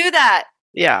 Yeah. You can't do that.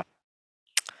 Yeah.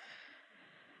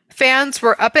 Fans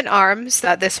were up in arms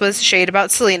that this was shade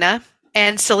about Selena,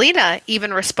 and Selena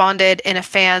even responded in a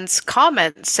fan's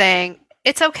comment saying,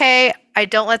 "It's okay. I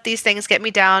don't let these things get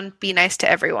me down. Be nice to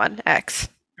everyone. X."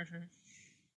 Mm-hmm.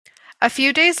 A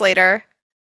few days later,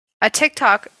 a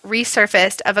TikTok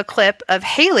resurfaced of a clip of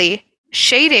Hailey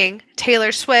shading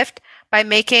Taylor Swift by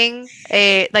making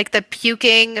the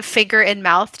puking finger in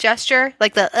mouth gesture,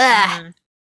 like the ugh. Mm-hmm.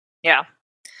 Yeah.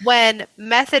 When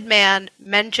Method Man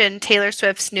mentioned Taylor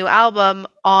Swift's new album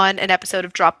on an episode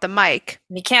of Drop the Mic.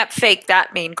 You can't fake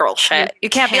that mean girl shit. You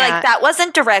can't be like, can't. that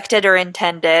wasn't directed or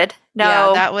intended. No.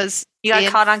 Yeah, that was you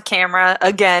got caught on camera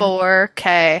again.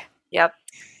 4K. Yep.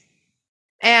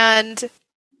 And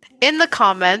in the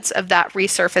comments of that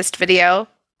resurfaced video,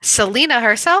 Selena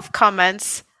herself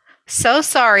comments, "So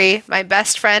sorry, my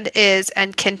best friend is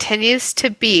and continues to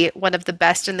be one of the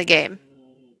best in the game."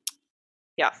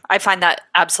 Yeah, I find that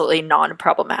absolutely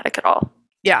non-problematic at all.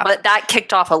 Yeah. But that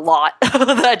kicked off a lot.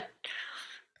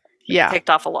 Kicked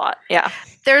off a lot. Yeah.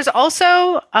 There's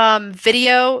also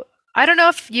video. I don't know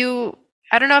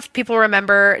if people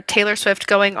remember Taylor Swift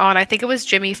going on, I think it was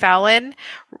Jimmy Fallon,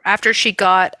 after she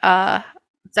got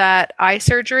that eye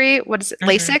surgery. What is it? Mm-hmm.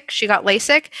 LASIK. She got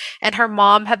LASIK, and her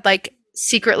mom had like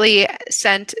secretly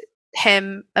sent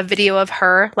him a video of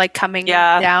her like coming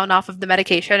down off of the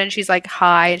medication, and she's like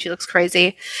high and she looks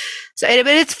crazy. So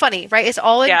it's funny, right? It's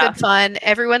all in good fun.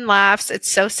 Everyone laughs. It's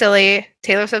so silly.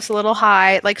 Taylor Swift's a little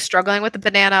high, like struggling with the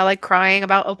banana, like crying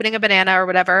about opening a banana or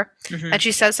whatever. Mm-hmm. And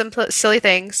she says some silly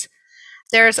things.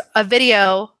 There's a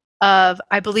video of,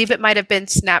 I believe it might have been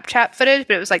Snapchat footage,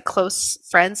 but it was like close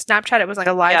friends Snapchat. It was like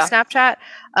a live Snapchat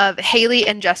of Hailey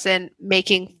and Justin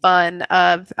making fun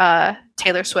of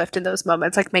Taylor Swift in those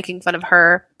moments, like making fun of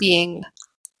her being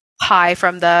high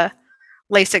from the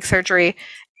LASIK surgery.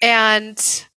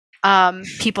 And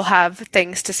people have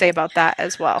things to say about that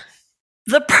as well.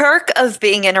 The perk of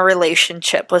being in a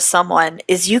relationship with someone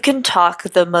is you can talk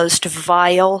the most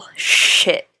vile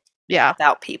shit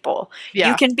about people. Yeah.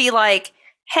 You can be like,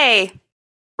 "Hey,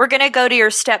 we're going to go to your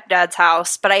stepdad's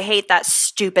house, but I hate that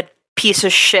stupid piece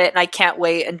of shit and I can't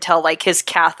wait until like his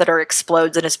catheter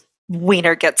explodes and his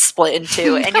wiener gets split in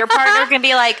two." And your partner can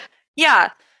be like, "Yeah,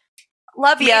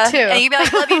 love you." And you'd be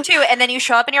like, "Love you too." And then you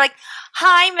show up and you're like,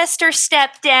 "Hi, Mr.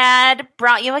 Stepdad.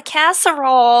 Brought you a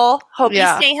casserole. Hope you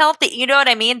stay healthy." You know what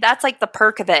I mean? That's like the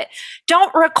perk of it.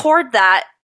 Don't record that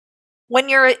when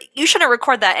you shouldn't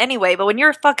record that anyway, but when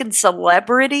you're a fucking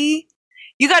celebrity,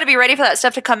 you got to be ready for that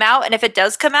stuff to come out. And if it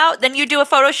does come out, then you do a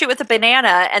photo shoot with a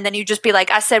banana and then you just be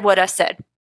like, "I said what I said."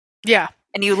 Yeah.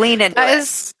 And you lean into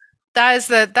it. That is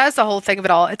the whole thing of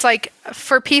it all. It's like,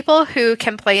 for people who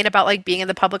complain about like being in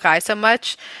the public eye so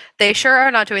much, they sure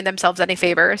are not doing themselves any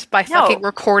favors by fucking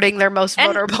recording their most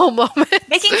vulnerable moments.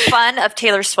 Making fun of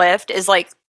Taylor Swift is like,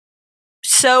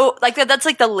 so like that's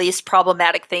like the least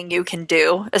problematic thing you can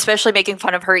do, especially making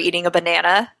fun of her eating a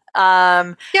banana.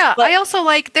 I also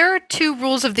like, there are 2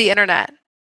 rules of the internet.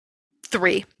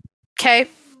 3. Okay?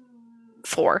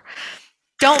 4.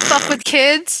 Don't fuck with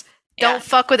kids. Don't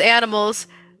fuck with animals.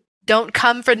 Don't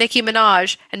come for Nicki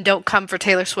Minaj, and don't come for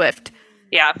Taylor Swift.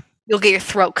 Yeah. You'll get your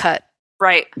throat cut.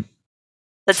 Right.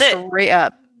 That's it. Straight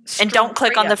up. And don't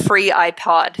click on the free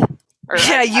iPod.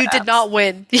 You did not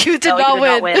win. You did not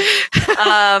win.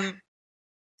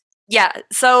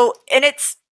 So, and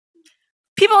it's,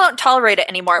 people don't tolerate it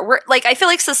anymore. We're like, I feel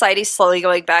like society's slowly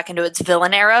going back into its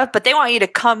villain era, but they want you to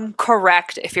come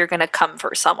correct if you're going to come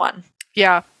for someone.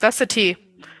 Yeah, that's the T.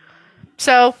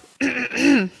 So,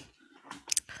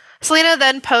 Selena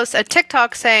then posts a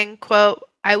TikTok saying, quote,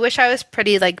 "I wish I was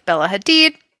pretty like Bella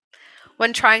Hadid,"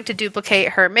 when trying to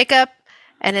duplicate her makeup.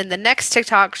 And in the next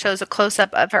TikTok shows a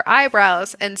close-up of her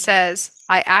eyebrows and says,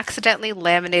 "I accidentally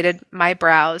laminated my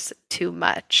brows too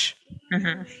much."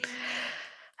 Mm-hmm.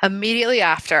 Immediately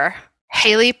after,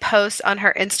 Hailey posts on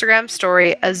her Instagram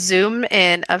story a zoom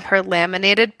in of her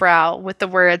laminated brow with the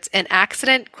words "an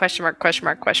accident?" ?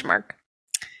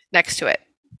 next to it.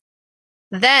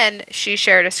 Then she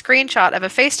shared a screenshot of a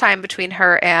FaceTime between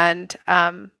her and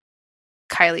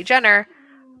Kylie Jenner,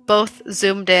 both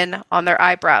zoomed in on their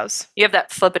eyebrows. You have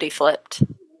that flippity flipped.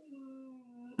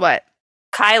 What?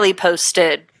 Kylie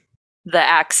posted the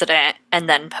accident and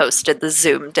then posted the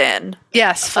zoomed in.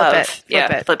 Yes, flip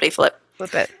it. Flippity flip.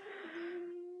 Flip it.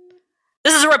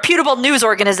 This is a reputable news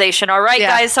organization, all right,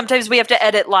 guys? Sometimes we have to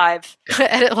edit live.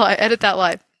 Edit that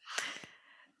live.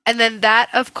 And then that,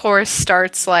 of course,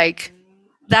 starts like,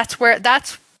 that's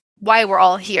why we're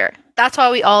all here. That's why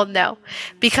we all know.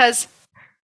 Because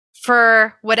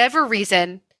for whatever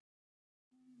reason,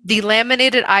 the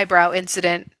laminated eyebrow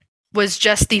incident was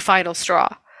just the final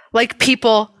straw. Like,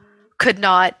 people could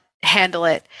not handle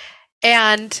it.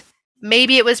 And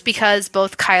maybe it was because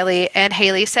both Kylie and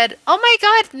Hailey said, "Oh my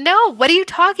God, no, what are you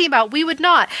talking about? We would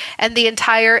not." And the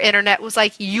entire internet was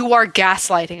like, "You are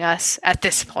gaslighting us at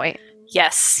this point."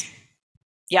 Yes.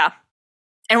 Yeah.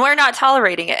 And we're not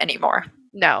tolerating it anymore.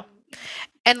 No.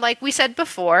 And like we said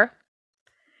before,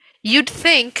 you'd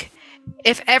think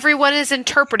if everyone is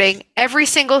interpreting every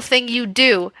single thing you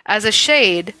do as a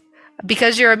shade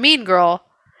because you're a mean girl,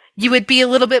 you would be a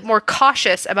little bit more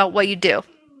cautious about what you do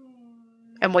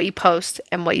and what you post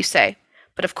and what you say.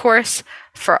 But of course,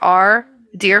 for our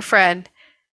dear friend,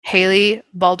 Hailey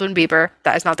Baldwin Bieber,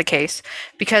 that is not the case.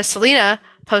 Because Selena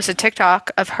posted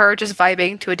TikTok of her just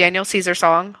vibing to a Daniel Caesar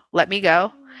song, Let Me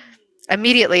Go.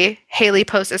 Immediately, Hailey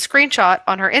posts a screenshot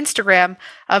on her Instagram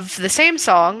of the same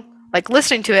song, like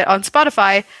listening to it on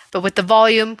Spotify, but with the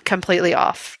volume completely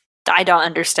off. I don't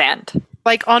understand.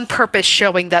 Like on purpose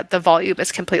showing that the volume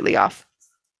is completely off.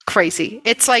 Crazy.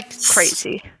 It's like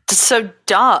crazy. It's so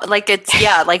dumb. Like, it's,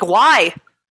 yeah, like, why?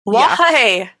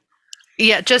 Why?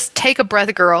 Yeah, just take a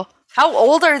breath, girl. How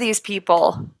old are these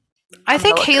people? I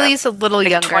think Hailey's a little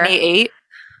younger. 28?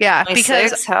 Yeah,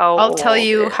 because I'll tell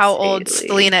you how old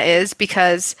Selena is,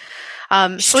 because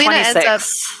Selena 26. ends up,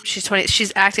 she's 20,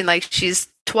 she's acting like she's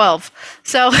 12.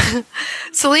 So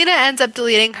Selena ends up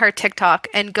deleting her TikTok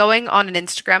and going on an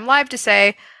Instagram live to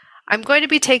say, "I'm going to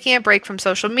be taking a break from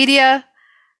social media.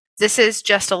 This is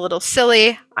just a little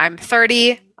silly. I'm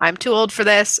 30. I'm too old for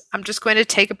this. I'm just going to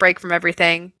take a break from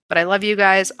everything. But I love you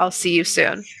guys. I'll see you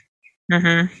soon."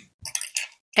 Mm-hmm.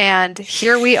 And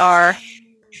here we are,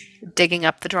 digging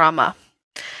up the drama.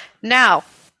 Now,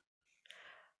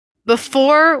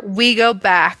 before we go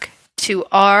back to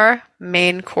our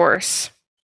main course,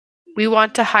 we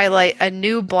want to highlight a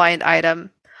new blind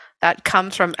item that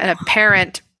comes from an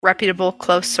apparent, reputable,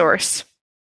 close source.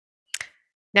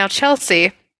 Now,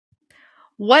 Chelsea,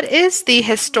 what is the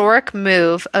historic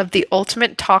move of the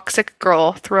ultimate toxic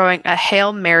girl throwing a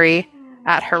Hail Mary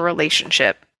at her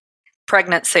relationship?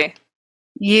 Pregnancy.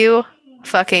 You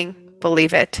fucking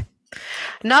believe it.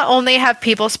 Not only have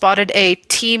people spotted a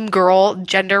Team Girl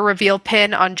gender reveal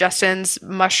pin on Justin's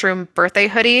mushroom birthday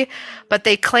hoodie, but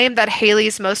they claim that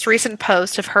Hailey's most recent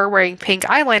post of her wearing pink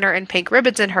eyeliner and pink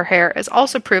ribbons in her hair is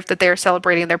also proof that they are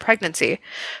celebrating their pregnancy.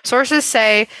 Sources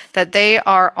say that they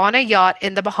are on a yacht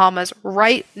in the Bahamas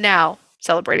right now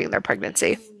celebrating their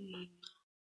pregnancy.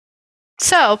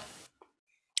 So,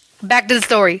 back to the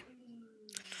story.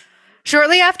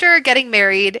 Shortly after getting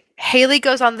married, Hailey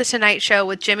goes on The Tonight Show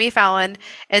with Jimmy Fallon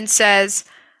and says,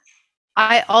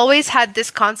 "I always had this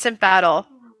constant battle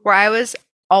where I was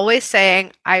always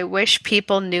saying, I wish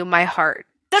people knew my heart."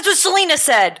 That's what Selena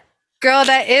said. Girl,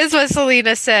 that is what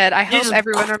Selena said. I hope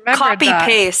everyone remembered copy that.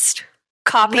 Paste.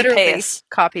 Copy Literally, paste.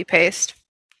 Copy paste.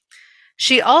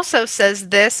 She also says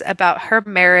this about her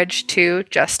marriage to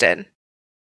Justin.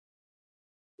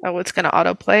 Oh, it's going to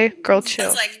autoplay? Girl,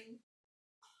 chill.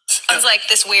 Sounds like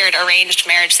this weird arranged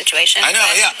marriage situation. I know,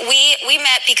 yeah. We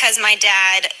met because my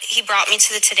dad, he brought me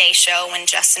to the Today Show when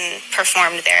Justin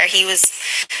performed there. He was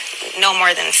no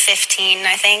more than 15,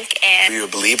 I think. And Were you a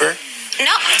believer?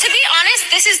 no, to be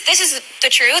honest, this is the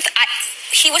truth.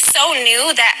 He was so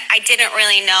new that I didn't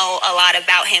really know a lot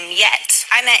about him yet.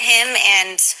 I met him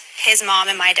and his mom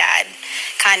and my dad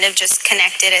kind of just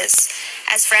connected as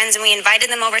friends, and we invited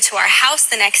them over to our house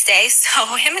the next day.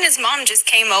 So him and his mom just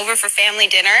came over for family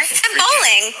dinner and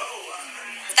bowling.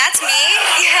 That's me.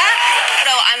 Yeah.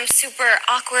 So I'm super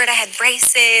awkward. I had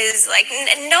braces. Like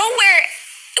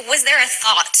nowhere was there a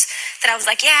thought that I was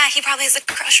like, yeah, he probably has a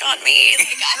crush on me. Like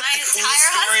my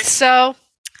entire life. So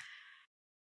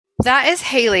that is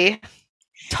Hailey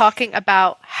talking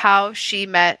about how she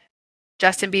met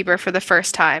Justin Bieber for the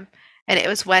first time, and it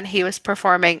was when he was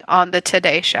performing on the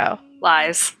Today Show.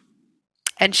 Lies.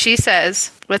 And she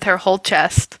says, with her whole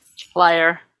chest,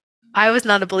 Liar. "I was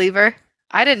not a believer.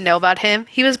 I didn't know about him.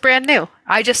 He was brand new.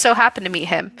 I just so happened to meet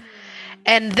him."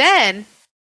 And then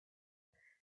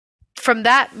from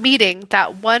that meeting,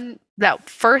 that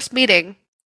first meeting,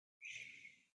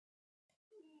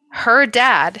 her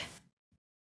dad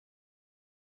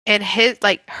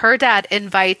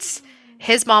invites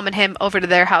his mom and him over to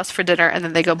their house for dinner, and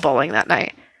then they go bowling that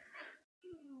night.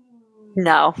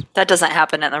 No, that doesn't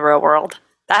happen in the real world.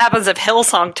 That happens if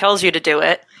Hillsong tells you to do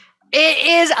it. It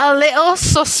is a little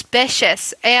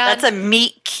suspicious, and That's a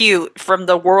meet cute from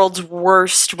the world's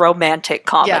worst romantic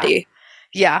comedy.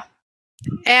 Yeah.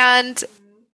 And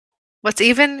what's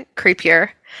even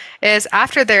creepier is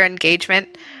after their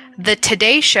engagement, the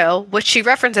Today Show, which she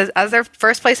references as their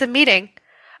first place of meeting,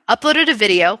 uploaded a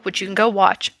video, which you can go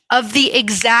watch, of the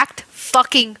exact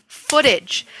fucking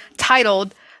footage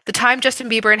titled "The Time Justin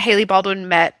Bieber and Hailey Baldwin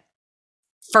Met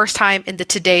First Time in the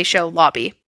Today Show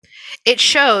Lobby." It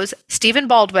shows Stephen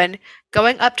Baldwin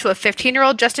going up to a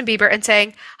 15-year-old Justin Bieber and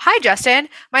saying, "Hi, Justin.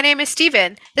 My name is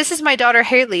Steven. This is my daughter,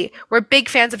 Hailey. We're big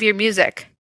fans of your music."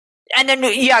 And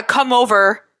then, come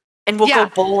over and we'll go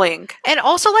bowling. And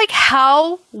also, like,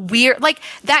 how weird. Like,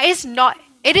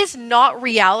 it is not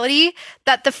reality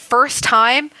that the first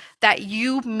time that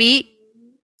you meet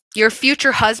your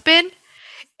future husband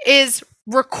is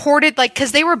recorded, like,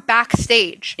 because they were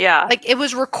backstage. Yeah. Like, it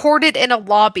was recorded in a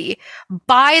lobby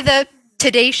by the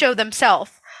Today Show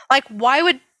themselves. Like, why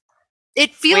would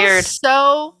it feel Weird.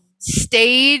 so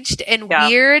staged and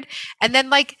weird? And then,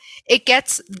 like, it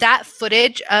gets that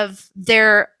footage of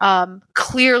their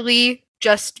clearly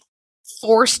just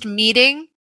forced meeting.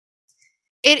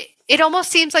 It almost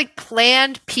seems like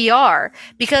planned PR,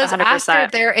 because 100%. after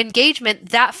their engagement,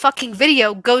 that fucking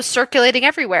video goes circulating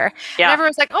everywhere. Yeah. And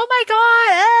everyone's like, "Oh my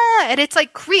god!" And it's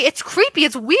like it's creepy.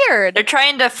 It's weird. They're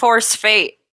trying to force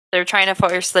fate. They're trying to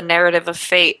force the narrative of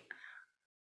fate.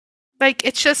 Like,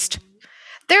 it's just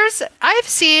I've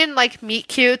seen like meet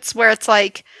cutes where it's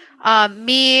like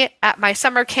me at my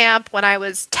summer camp when I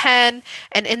was 10,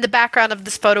 and in the background of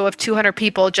this photo of 200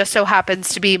 people just so happens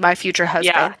to be my future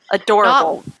husband. Yeah,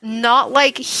 adorable. Not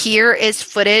like, here is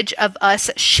footage of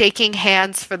us shaking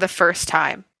hands for the first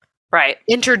time. Right.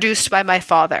 Introduced by my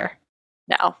father.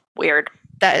 No, weird.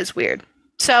 That is weird.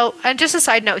 So, and just a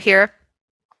side note here,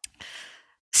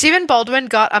 Stephen Baldwin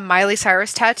got a Miley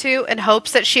Cyrus tattoo in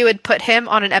hopes that she would put him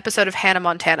on an episode of Hannah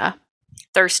Montana.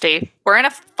 Thirsty. We're in a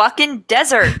fucking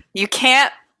desert. You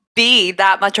can't be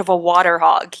that much of a water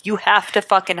hog. You have to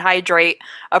fucking hydrate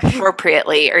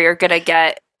appropriately or you're gonna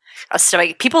get a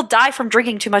stomach. People die from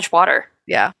drinking too much water.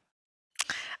 Yeah.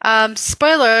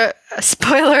 Spoiler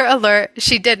alert,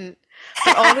 she didn't.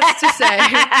 But all this to say,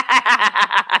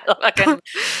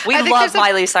 we love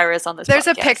Miley Cyrus on this There's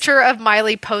podcast. a picture of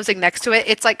Miley posing next to it.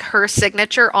 It's like her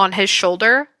signature on his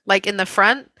shoulder, like in the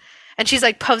front. And she's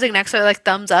like posing next to it, like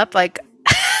thumbs up, like.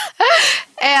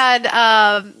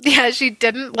 And she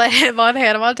didn't let him on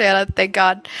Hannah Montana, thank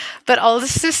God. But all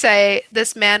this to say,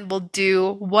 this man will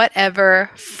do whatever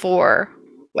for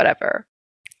whatever,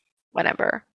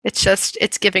 whenever.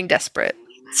 It's giving desperate.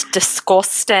 It's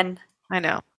disgusting. I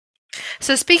know.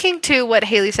 So speaking to what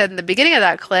Hailey said in the beginning of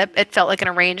that clip, it felt like an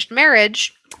arranged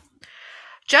marriage.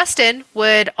 Justin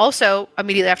would also,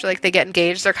 immediately after like they get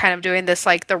engaged, they're kind of doing this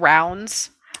like the rounds.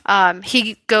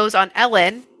 He goes on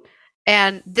Ellen,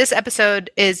 and this episode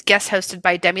is guest hosted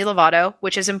by Demi Lovato,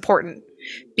 which is important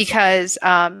because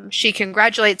she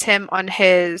congratulates him on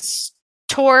his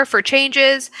tour for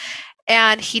changes,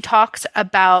 and he talks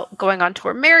about going on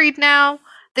tour married now.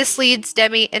 This leads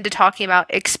Demi into talking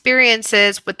about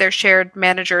experiences with their shared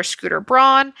manager, Scooter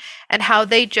Braun, and how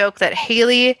they joke that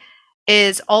Hailey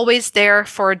is always there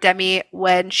for Demi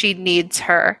when she needs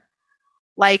her.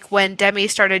 Like when Demi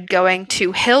started going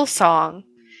to Hillsong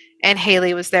and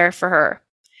Hailey was there for her.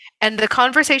 And the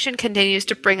conversation continues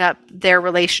to bring up their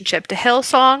relationship to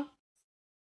Hillsong.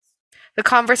 The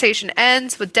conversation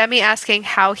ends with Demi asking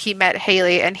how he met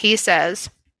Hailey, and he says,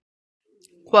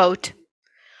 quote,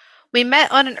 "We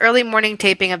met on an early morning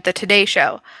taping of the Today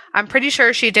Show. I'm pretty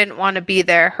sure she didn't want to be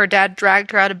there. Her dad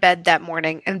dragged her out of bed that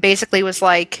morning and basically was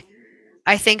like,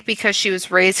 I think because she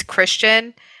was raised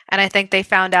Christian, and I think they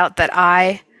found out that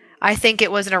I think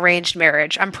it was an arranged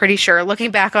marriage. I'm pretty sure.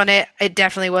 Looking back on it, it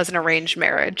definitely was an arranged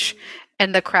marriage."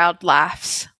 And the crowd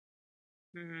laughs.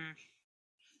 Mm-hmm.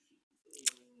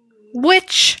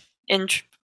 Which...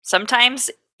 sometimes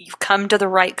you come to the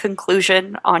right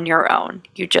conclusion on your own.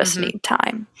 You just need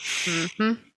time.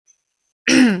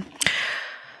 Mm-hmm.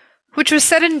 Which was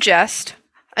said in jest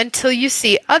until you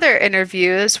see other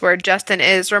interviews where Justin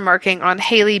is remarking on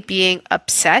Hailey being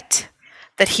upset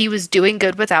that he was doing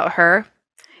good without her.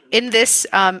 In this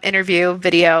interview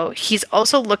video, he's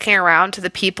also looking around to the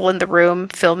people in the room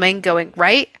filming, going,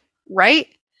 right,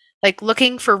 like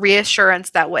looking for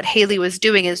reassurance that what Haley was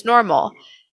doing is normal.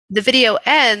 The video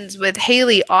ends with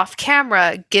Haley off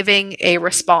camera giving a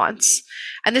response.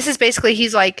 And this is basically,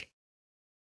 he's like,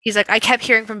 I kept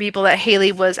hearing from people that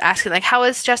Haley was asking, like, how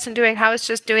is Justin doing? How is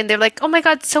Justin doing? They're like, oh my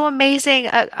God, so amazing.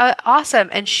 Awesome.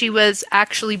 And she was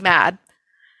actually mad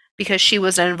because she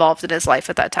wasn't involved in his life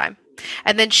at that time.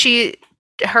 And then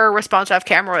her response off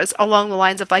camera was along the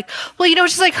lines of like, well, you know, it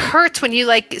just like hurts when you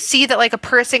like see that like a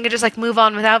person can just like move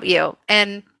on without you.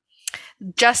 And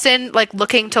Justin like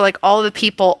looking to like all the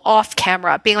people off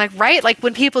camera being like, right, like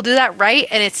when people do that, right,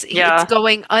 and it's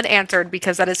going unanswered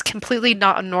because that is completely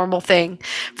not a normal thing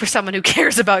for someone who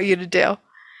cares about you to do.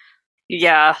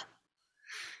 Yeah.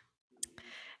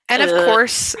 And of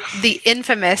course the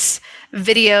infamous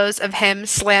videos of him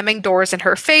slamming doors in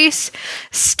her face,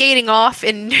 skating off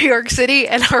in New York City,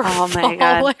 and her falling.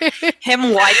 God,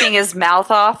 him wiping his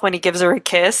mouth off when he gives her a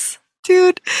kiss.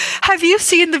 Dude, have you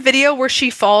seen the video where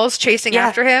she falls chasing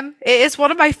after him? It is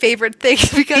one of my favorite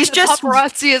things because the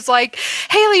paparazzi is like,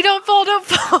 Haley, don't fall.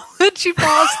 And she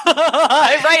falls.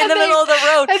 Right in the middle of the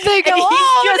road. And they go,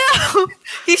 no.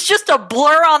 He's just a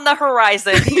blur on the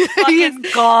horizon. He's fucking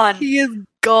gone. He is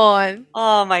gone.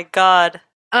 Oh my God.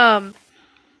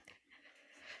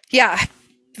 Yeah.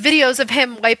 Videos of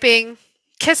him wiping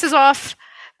kisses off.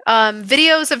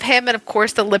 Videos of him, and of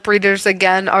course the lip readers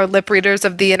again are lip readers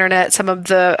of the internet, some of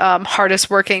the hardest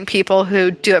working people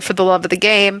who do it for the love of the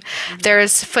game. Mm-hmm.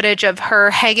 There's footage of her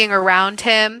hanging around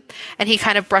him and he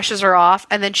kind of brushes her off,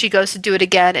 and then she goes to do it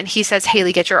again and he says,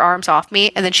 Haley, get your arms off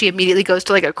me, and then she immediately goes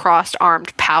to like a crossed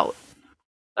armed pout.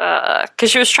 Because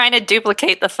she was trying to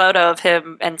duplicate the photo of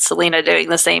him and Selena doing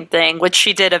the same thing, which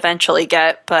she did eventually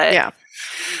get, but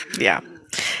yeah.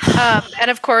 And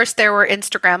of course, there were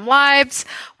Instagram lives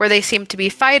where they seemed to be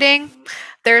fighting.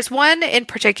 There's one in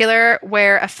particular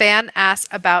where a fan asks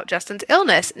about Justin's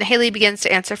illness, and Haley begins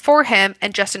to answer for him,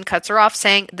 and Justin cuts her off,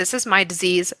 saying, "This is my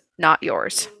disease, not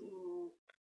yours."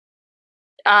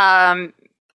 I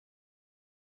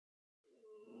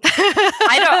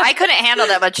couldn't handle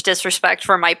that much disrespect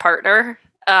for my partner.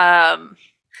 Well,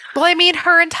 I mean,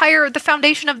 the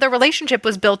foundation of their relationship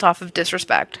was built off of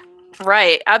disrespect.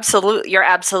 Right. Absolutely. You're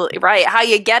absolutely right. How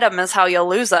you get them is how you'll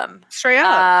lose them. Straight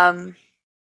up.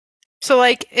 So,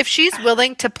 like, if she's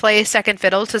willing to play second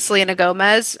fiddle to Selena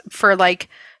Gomez for, like,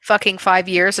 fucking 5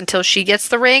 years until she gets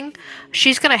the ring,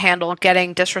 she's gonna handle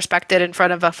getting disrespected in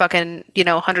front of a fucking,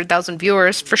 100,000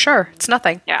 viewers for sure. It's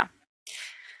nothing. Yeah.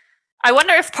 I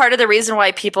wonder if part of the reason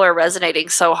why people are resonating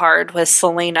so hard with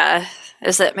Selena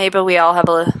is that maybe we all have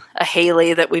a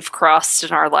Haley that we've crossed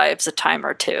in our lives a time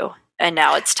or two. And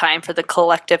now it's time for the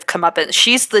collective comeuppance.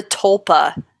 She's the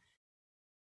tulpa.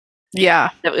 Yeah.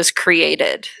 That was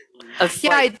created.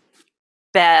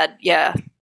 Bad, yeah.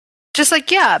 Just like,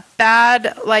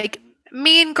 bad, like,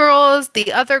 Mean Girls,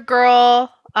 The Other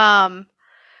Girl.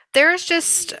 There's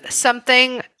just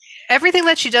something, everything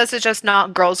that she does is just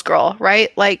not girl's girl,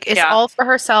 right? Like, it's all for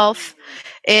herself.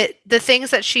 The things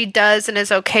that she does and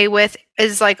is okay with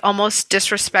is like almost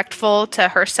disrespectful to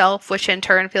herself, which in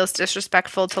turn feels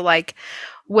disrespectful to like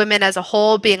women as a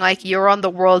whole, being like, you're on the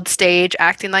world stage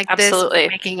acting like this,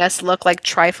 making us look like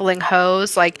trifling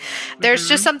hoes. Like, there's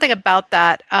just something about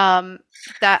that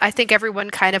that I think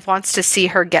everyone kind of wants to see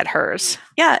her get hers.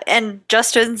 Yeah, and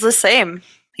Justin's the same.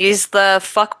 He's the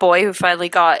fuckboy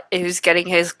who's getting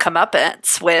his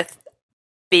comeuppance with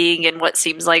being in what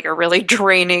seems like a really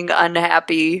draining,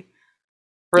 unhappy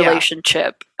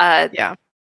relationship.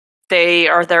 They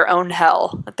are their own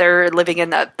hell. They're living in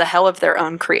the hell of their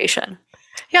own creation.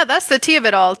 Yeah, that's the tea of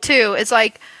it all, too. It's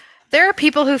like, there are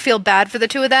people who feel bad for the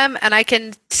two of them, and I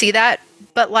can see that,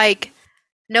 but like,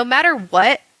 no matter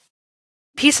what,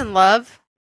 peace and love,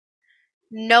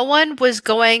 no one was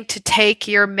going to take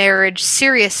your marriage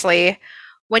seriously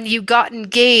when you got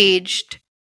engaged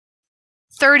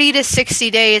 30 to 60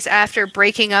 days after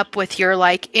breaking up with your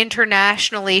like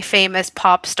internationally famous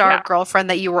pop star girlfriend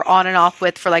that you were on and off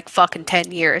with for like fucking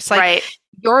 10 years. Like,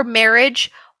 your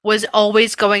marriage was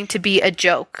always going to be a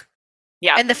joke.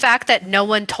 Yeah. And the fact that no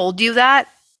one told you that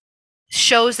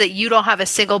shows that you don't have a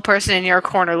single person in your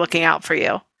corner looking out for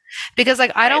you. Because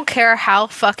like, I don't care how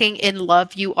fucking in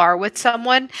love you are with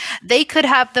someone. They could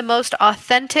have the most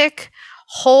authentic,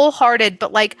 wholehearted,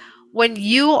 but like, when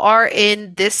you are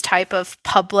in this type of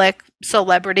public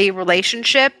celebrity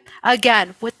relationship,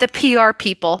 again, with the PR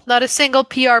people, not a single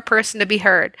PR person to be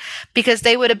heard, because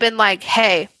they would have been like,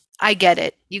 hey, I get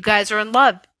it. You guys are in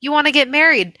love. You want to get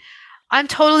married. I'm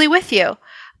totally with you.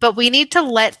 But we need to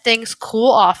let things cool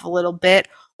off a little bit,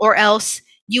 or else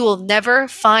you will never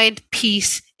find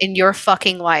peace in your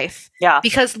fucking life. Yeah.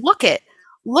 Because look at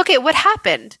what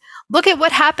happened. Look at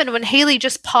what happened when Haley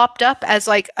just popped up as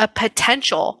like a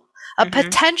potential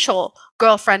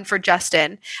girlfriend for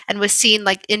Justin and was seen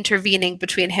like intervening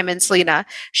between him and Selena.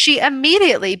 She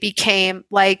immediately became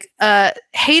like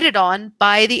hated on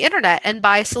by the internet and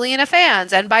by Selena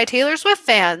fans and by Taylor Swift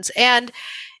fans. And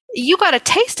you got a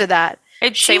taste of that.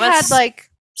 She had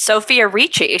like Sophia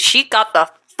Ricci. She got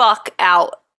the fuck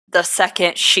out the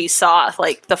second she saw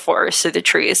like the forest of the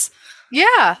trees.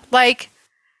 Yeah, like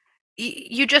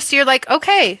you're like,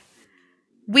 okay,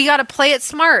 we got to play it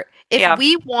smart. If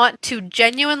we want to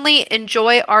genuinely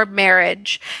enjoy our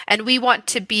marriage and we want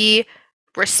to be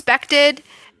respected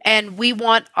and we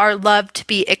want our love to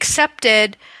be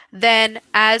accepted, then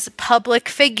as public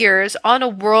figures on a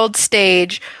world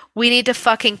stage, we need to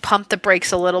fucking pump the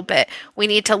brakes a little bit. We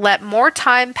need to let more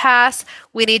time pass.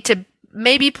 We need to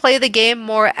maybe play the game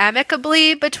more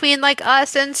amicably between like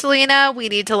us and Selena. We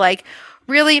need to like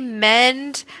really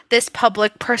mend this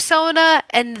public persona,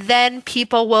 and then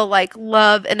people will like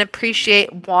love and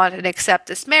appreciate, want, and accept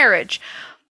this marriage.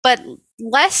 But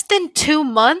less than 2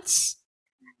 months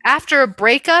after a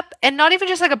breakup, and not even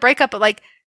just like a breakup, but like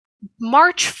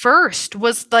March 1st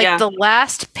was like the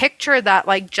last picture that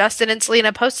like Justin and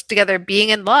Selena posted together being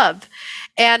in love.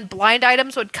 And Blind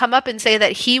Items would come up and say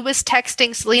that he was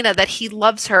texting Selena that he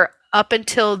loves her up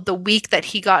until the week that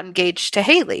he got engaged to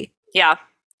Haley. Yeah.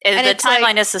 And the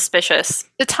timeline is suspicious.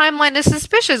 The timeline is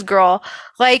suspicious, girl.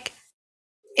 Like,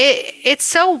 it's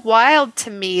so wild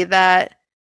to me that,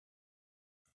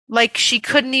 like, she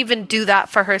couldn't even do that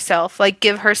for herself. Like,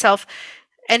 give herself...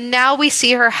 And now we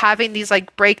see her having these,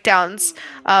 like, breakdowns.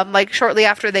 Like, shortly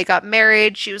after they got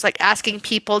married, she was, like, asking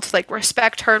people to, like,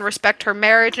 respect her and respect her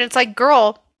marriage. And it's like,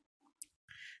 girl...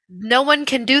 No one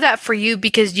can do that for you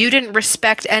because you didn't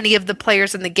respect any of the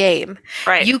players in the game.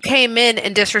 Right. You came in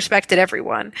and disrespected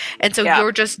everyone. And so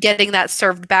you're just getting that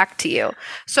served back to you.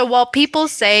 So while people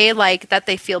say like that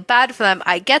they feel bad for them,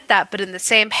 I get that. But in the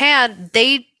same hand,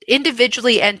 they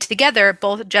individually and together,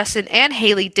 both Justin and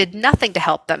Haley did nothing to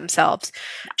help themselves.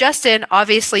 Justin,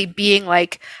 obviously being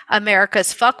like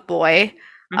America's fuckboy,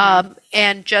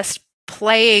 and just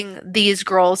playing these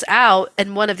girls out,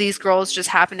 and one of these girls just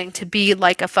happening to be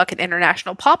like a fucking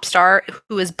international pop star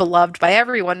who is beloved by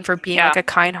everyone for being like a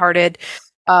kind-hearted,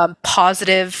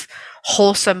 positive,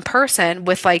 wholesome person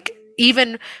with like,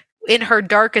 even in her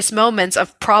darkest moments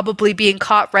of probably being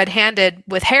caught red-handed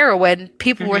with heroin,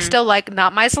 people were still like,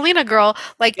 not my Selena girl.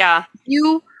 Like,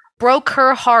 you broke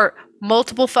her heart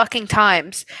multiple fucking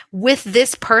times with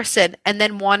this person, and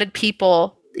then wanted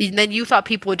people, and then you thought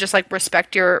people would just like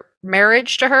respect your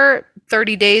marriage to her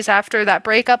 30 days after that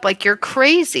breakup. Like, you're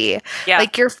crazy.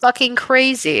 Like, you're fucking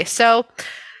crazy. So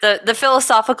the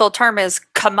philosophical term is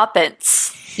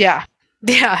comeuppance. Yeah,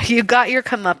 you got your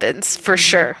comeuppance for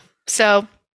sure. So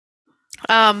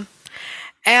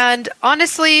and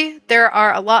honestly, there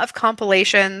are a lot of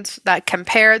compilations that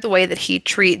compare the way that he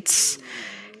treats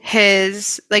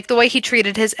the way he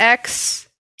treated his ex,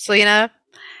 Selena,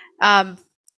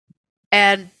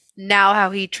 and now how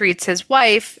he treats his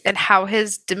wife, and how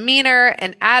his demeanor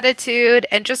and attitude,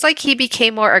 and just like he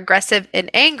became more aggressive and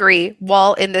angry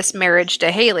while in this marriage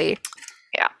to Haley.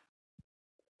 Yeah.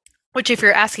 Which, if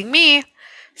you're asking me,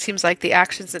 seems like the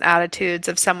actions and attitudes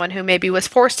of someone who maybe was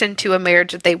forced into a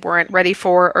marriage that they weren't ready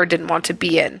for or didn't want to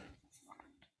be in.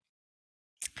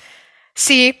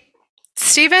 See,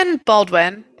 Stephen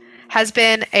Baldwin has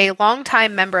been a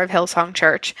longtime member of Hillsong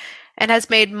Church and has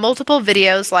made multiple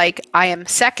videos like I Am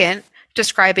Second,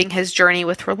 describing his journey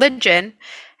with religion,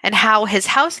 and how his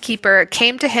housekeeper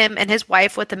came to him and his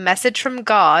wife with a message from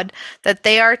God that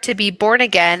they are to be born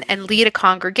again and lead a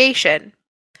congregation.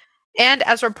 And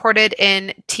as reported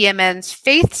in TMN's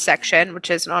Faith section, which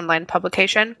is an online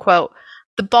publication, quote,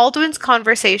 the Baldwin's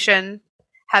conversation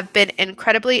have been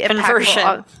incredibly impactful.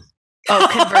 Conversion.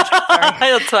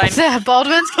 Sorry. That's fine.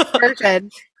 Baldwin's conversion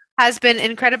has been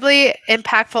incredibly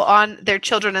impactful on their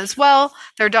children as well.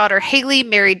 Their daughter Haley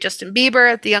married Justin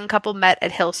Bieber. The young couple met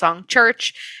at Hillsong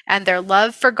Church, and their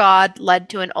love for God led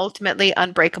to an ultimately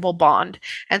unbreakable bond.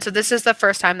 And so this is the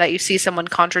first time that you see someone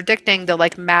contradicting the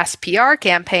like mass PR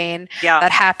campaign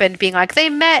that happened, being like, they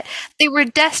met, they were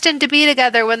destined to be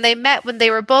together when they met when they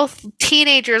were both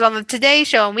teenagers on the Today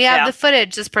Show, and we have the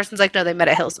footage. This person's like, no, they met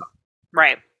at Hillsong.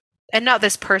 Right. And not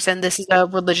this person. This is a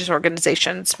religious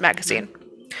organization's magazine.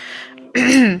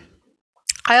 I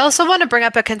also want to bring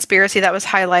up a conspiracy that was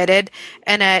highlighted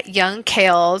in a Young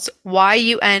Kale's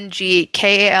YUNGKALEZ.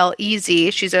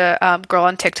 She's a girl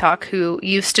on TikTok who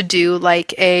used to do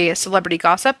like a celebrity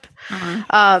gossip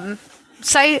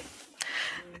site.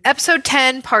 Episode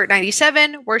 10, part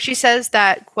 97, where she says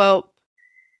that, quote,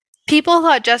 people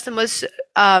thought Justin was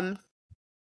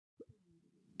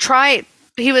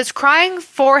he was crying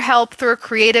for help through a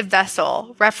creative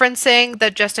vessel, referencing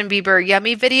the Justin Bieber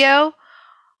Yummy video,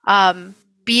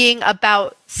 being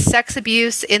about sex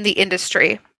abuse in the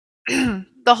industry.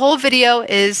 The whole video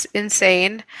is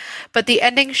insane, but the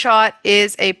ending shot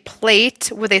is a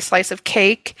plate with a slice of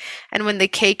cake, and when the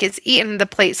cake is eaten, the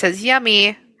plate says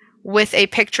yummy with a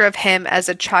picture of him as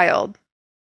a child.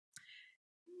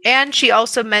 And she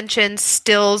also mentions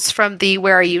stills from the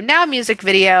Where Are You Now music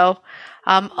video,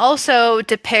 also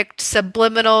depict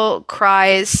subliminal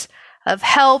cries of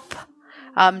help,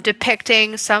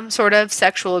 depicting some sort of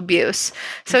sexual abuse.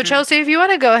 So Chelsea, if you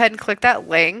want to go ahead and click that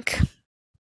link.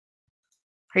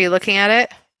 Are you looking at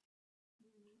it?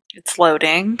 It's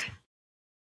loading.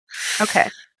 Okay.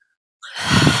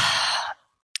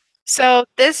 So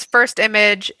this first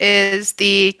image is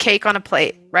the cake on a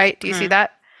plate, right? Do you see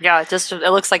that? Yeah, it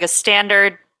looks like a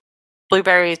standard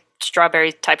blueberry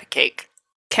strawberry type of cake.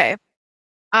 Okay.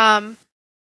 The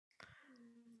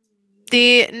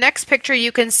next picture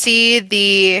you can see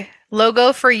the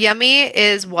logo for Yummy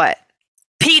is what?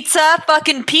 Pizza,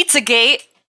 fucking Pizzagate.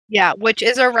 Yeah, which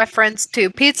is a reference to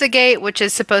Pizzagate, which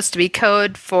is supposed to be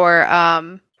code for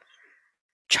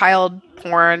child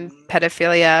porn,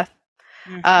 pedophilia.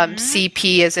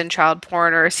 CP is in child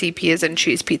porn, or CP is in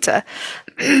cheese pizza.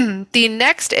 The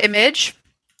next image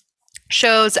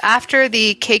shows after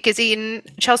the cake is eaten.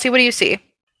 Chelsea, what do you see?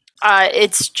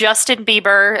 It's Justin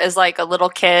Bieber as like a little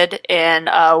kid in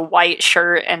a white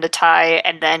shirt and a tie,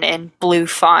 and then in blue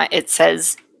font it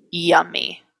says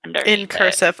 "yummy" in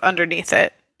cursive underneath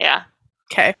it. Yeah.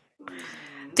 Okay.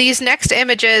 These next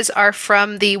images are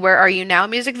from the Where Are You Now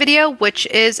music video, which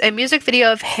is a music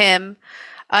video of him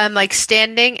like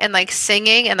standing and like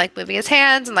singing and like moving his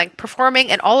hands and like performing,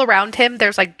 and all around him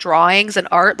there's like drawings and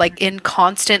art like in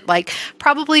constant, like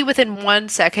probably within 1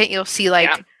 second you'll see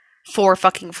like 4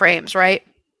 fucking frames, right?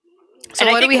 So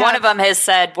and I think one of them has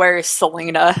said, "Where's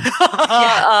Selena?"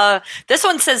 This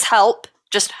one says "help,"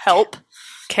 just help.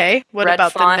 Okay, what Red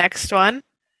about font. The next one?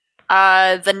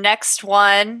 The next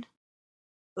one,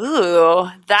 ooh,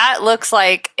 that looks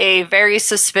like a very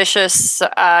suspicious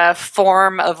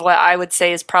form of what I would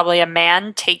say is probably a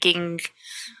man taking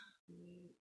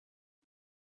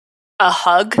a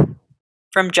hug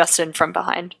from Justin from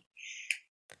behind.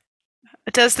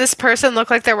 Does this person look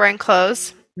like they're wearing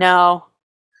clothes? No,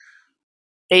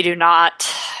 they do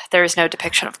not. There is no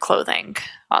depiction of clothing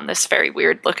on this very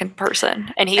weird looking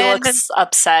person. And he looks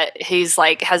upset. He's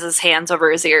like, has his hands over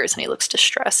his ears and he looks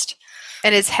distressed.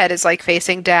 And his head is like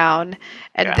facing down.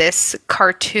 And this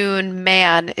cartoon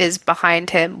man is behind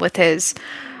him with his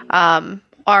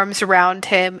arms around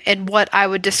him in what I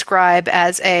would describe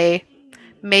as a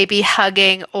maybe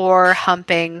hugging or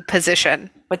humping position.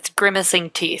 With grimacing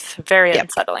teeth. Very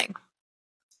unsettling.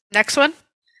 Next one.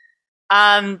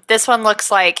 This one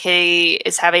looks like he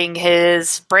is having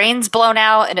his brains blown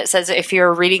out, and it says, "If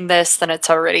you're reading this, then it's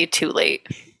already too late."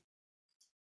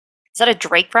 Is that a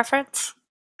Drake reference?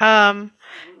 Yeah,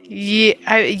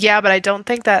 but I don't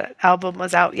think that album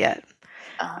was out yet.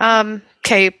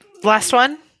 Okay, last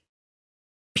one.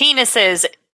 Penises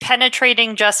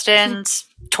penetrating Justin's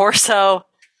torso.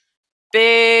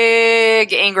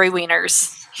 Big angry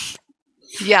wieners.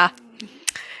 Yeah.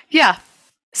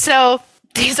 So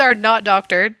these are not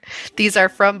doctored. These are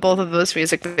from both of those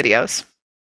music videos.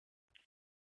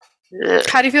 Ugh.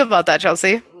 How do you feel about that,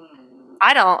 Chelsea?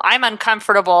 I'm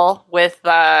uncomfortable with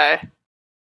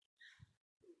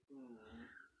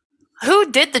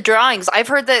who did the drawings. I've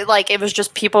heard that like it was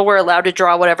just people were allowed to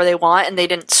draw whatever they want and they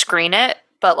didn't screen it.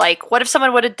 But like, what if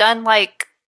someone would have done like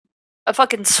a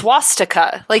fucking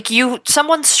swastika? Like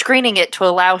someone's screening it to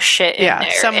allow shit in there.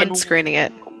 Yeah, someone's screening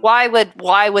it. Why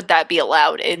would that be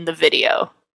allowed in the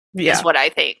video? Yeah. Is what I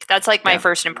think. That's like my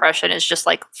first impression is just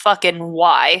like fucking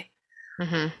why.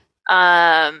 And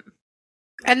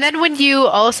then when you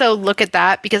also look at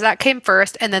that, because that came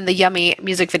first, and then the Yummy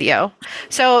music video.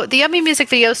 So the Yummy music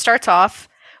video starts off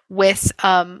with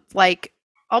like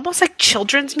almost like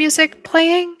children's music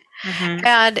playing.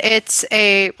 And it's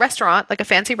a restaurant, like a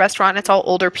fancy restaurant. It's all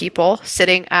older people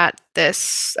sitting at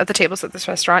the tables at this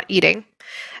restaurant eating.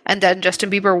 And then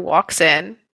Justin Bieber walks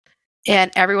in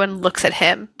and everyone looks at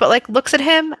him, but like looks at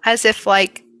him as if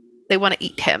like they want to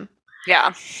eat him.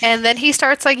 Yeah. And then he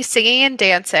starts like singing and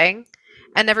dancing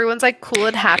and everyone's like cool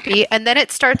and happy. And then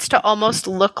it starts to almost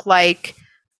look like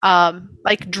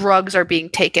drugs are being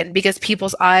taken because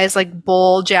people's eyes like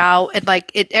bulge out and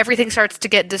like everything starts to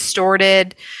get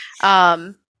distorted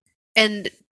and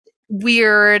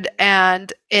weird,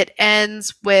 and it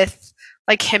ends with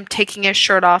like him taking his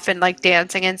shirt off and like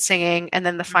dancing and singing, and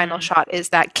then the final shot is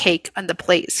that cake on the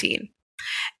plate scene.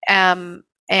 And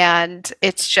and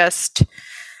it's just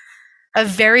a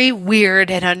very weird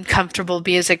and uncomfortable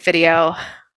music video.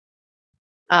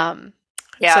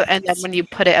 Yeah. And then when you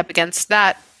put it up against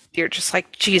that, you're just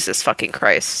like, Jesus fucking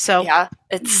Christ. So yeah,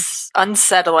 it's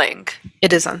unsettling.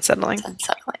 It is unsettling. It's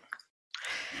unsettling.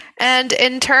 And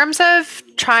in terms of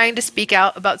trying to speak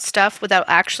out about stuff without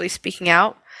actually speaking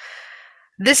out,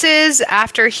 this is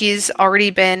after he's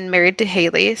already been married to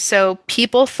Haley. So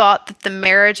people thought that the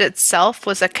marriage itself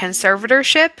was a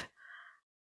conservatorship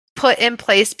put in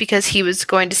place because he was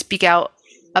going to speak out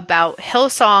about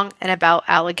Hillsong and about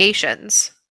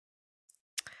allegations.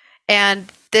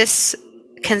 And this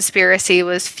conspiracy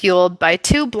was fueled by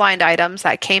 2 blind items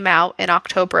that came out in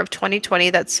October of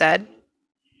 2020 that said,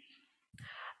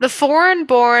 the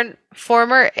foreign-born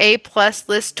former A-plus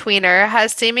list tweener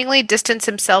has seemingly distanced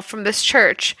himself from this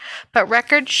church, but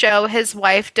records show his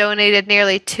wife donated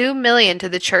nearly $2 million to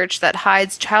the church that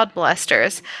hides child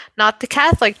molesters, not the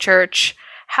Catholic Church.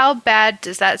 How bad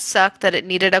does that suck that it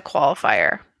needed a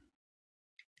qualifier?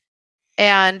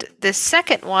 And the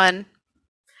second one,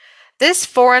 this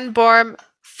foreign-born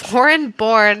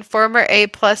former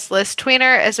A-plus list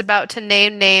tweener is about to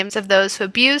name names of those who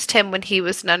abused him when he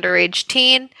was an underage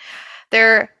teen.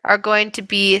 There are going to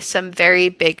be some very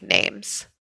big names.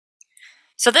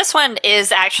 So this one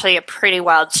is actually a pretty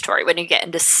wild story when you get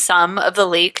into some of the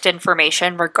leaked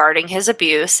information regarding his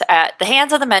abuse at the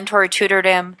hands of the mentor who tutored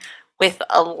him, with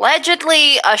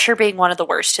allegedly Usher being one of the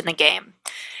worst in the game.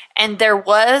 And there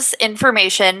was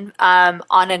information on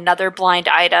another blind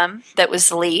item that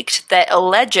was leaked that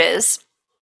alleges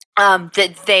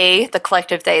that they, the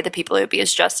collective they, the people who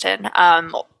abused Justin,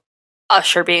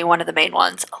 Usher being one of the main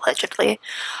ones, allegedly,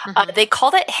 they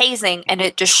called it hazing, and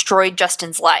it destroyed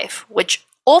Justin's life, which is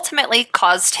ultimately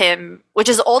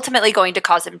going to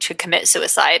cause him to commit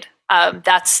suicide.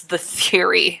 That's the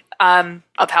theory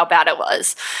of how bad it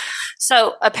was.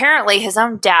 So apparently his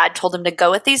own dad told him to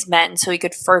go with these men so he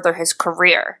could further his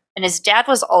career. And his dad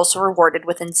was also rewarded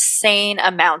with insane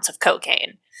amounts of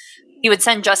cocaine. He would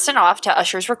send Justin off to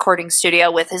Usher's recording studio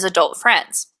with his adult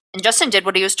friends. And Justin did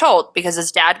what he was told because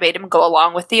his dad made him go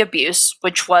along with the abuse,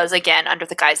 which was, again, under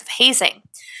the guise of hazing.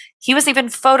 He was even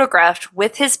photographed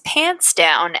with his pants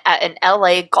down at an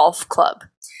LA golf club.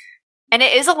 And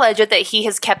it is alleged that he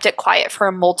has kept it quiet for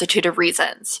a multitude of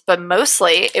reasons, but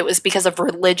mostly it was because of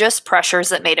religious pressures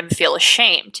that made him feel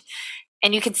ashamed.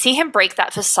 And you can see him break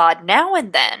that facade now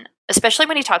and then, especially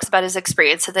when he talks about his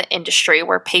experience in the industry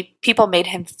where people made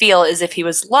him feel as if he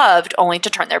was loved only to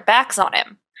turn their backs on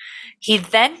him. He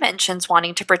then mentions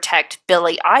wanting to protect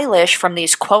Billie Eilish from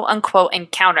these quote-unquote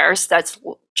encounters, that's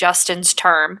Justin's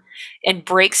term, and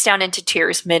breaks down into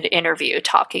tears mid-interview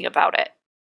talking about it.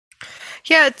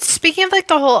 Yeah, speaking of like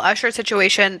the whole Usher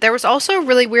situation, there was also a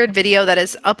really weird video that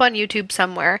is up on YouTube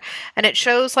somewhere, and it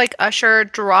shows like Usher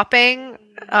dropping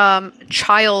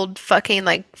child fucking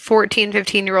like 14,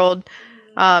 15-year-old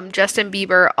Justin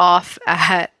Bieber off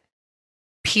at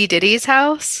P. Diddy's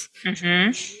house.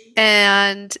 Mm-hmm.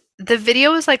 And the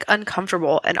video is like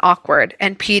uncomfortable and awkward,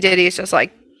 and P. Diddy's just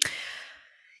like,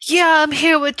 yeah, I'm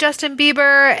here with Justin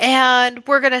Bieber and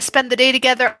we're going to spend the day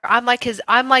together. I'm like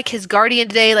his guardian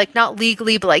today, like not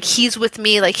legally, but like he's with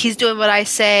me, like he's doing what I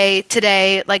say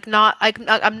today, like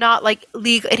I'm not like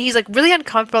legal. And he's like really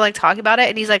uncomfortable like talking about it,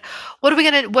 and he's like, what are we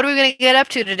going to get up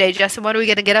to today, Justin? What are we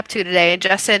going to get up to today? And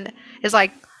Justin is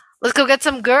like, let's go get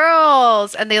some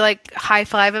girls. And they like high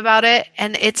five about it,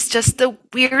 and it's just the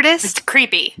weirdest, it's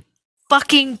creepy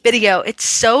fucking video. It's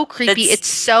so creepy. It's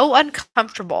so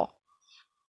uncomfortable.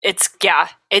 It's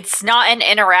not an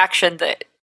interaction that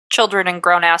children and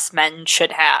grown-ass men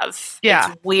should have.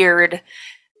 Yeah. It's weird.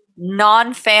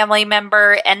 Non-family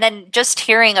member. And then just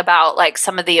hearing about like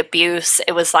some of the abuse,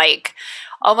 it was like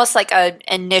almost like an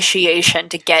initiation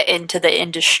to get into the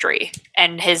industry.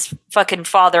 And his fucking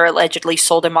father allegedly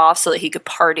sold him off so that he could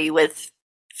party with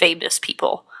famous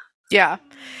people. Yeah.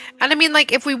 And I mean,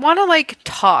 like, if we want to like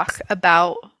talk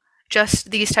about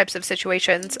just these types of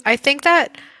situations, I think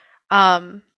that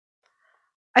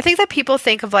people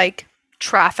think of like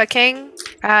trafficking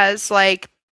as like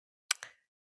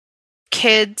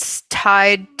kids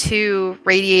tied to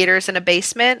radiators in a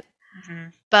basement,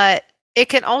 but it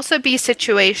can also be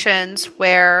situations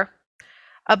where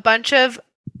a bunch of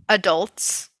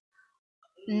adults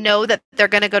know that they're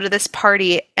going to go to this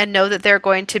party and know that there are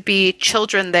going to be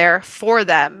children there for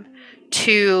them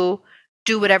to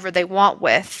do whatever they want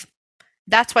with.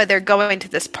 That's why they're going to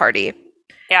this party.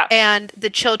 Yeah. And the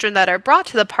children that are brought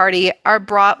to the party are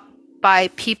brought by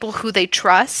people who they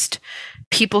trust,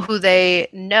 people who they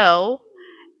know,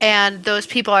 And those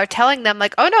people are telling them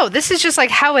like, oh no, this is just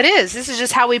like how it is. This is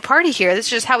just how we party here. This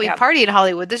is just how we party in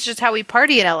Hollywood. This is just how we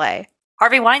party in LA.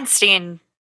 Harvey Weinstein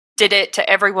did it to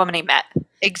every woman he met.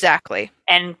 Exactly.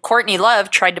 And Courtney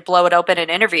Love tried to blow it open in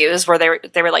interviews where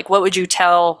they were like, what would you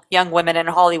tell young women in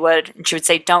Hollywood? And she would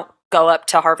say, don't go up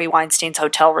to Harvey Weinstein's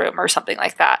hotel room or something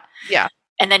like that. Yeah.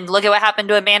 And then look at what happened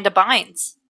to Amanda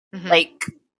Bynes. Mhm. Like,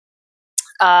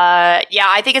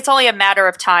 I think it's only a matter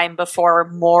of time before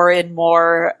more and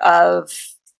more of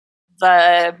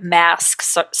the mask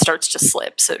starts to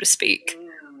slip, so to speak.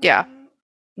 Yeah.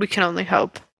 We can only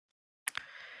hope.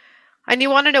 And you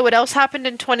want to know what else happened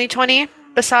in 2020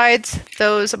 besides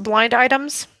those blind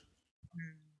items?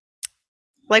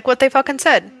 Like what they fucking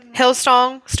said.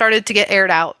 Hillsong started to get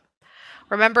aired out.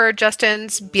 Remember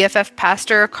Justin's BFF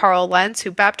pastor, Carl Lentz,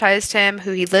 who baptized him,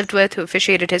 who he lived with, who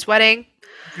officiated his wedding?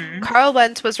 Mm-hmm. Carl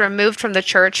Lentz was removed from the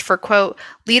church for, quote,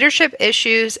 leadership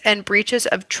issues and breaches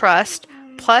of trust,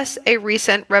 plus a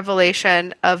recent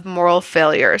revelation of moral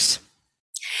failures.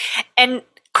 And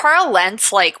Carl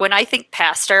Lentz, like, when I think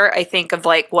pastor, I think of,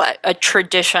 like, what? A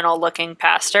traditional-looking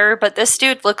pastor. But this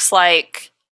dude looks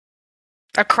like...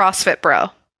 a CrossFit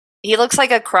bro. He looks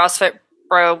like a CrossFit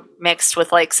bro mixed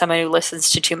with, like, someone who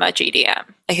listens to too much EDM.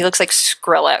 Like, he looks like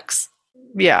Skrillex.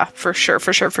 Yeah, for sure.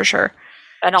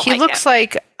 He looks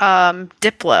like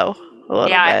Diplo a little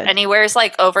bit. And he wears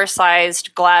like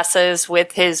oversized glasses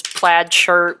with his plaid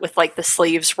shirt with like the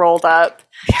sleeves rolled up.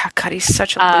 Yeah, God, he's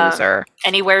such a loser.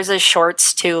 And he wears his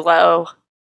shorts too low.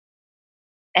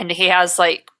 And he has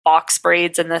like box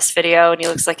braids in this video and he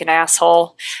looks like an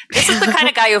asshole. This is the kind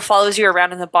of guy who follows you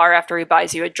around in the bar after he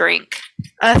buys you a drink.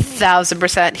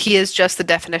 1,000%. He is just the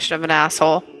definition of an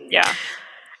asshole. Yeah.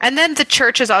 And then the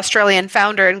church's Australian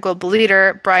founder and global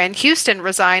leader, Brian Houston,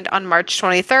 resigned on March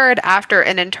 23rd after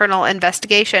an internal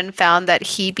investigation found that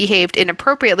he behaved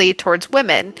inappropriately towards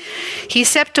women. He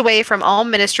stepped away from all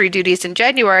ministry duties in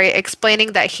January,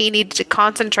 explaining that he needed to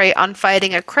concentrate on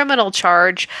fighting a criminal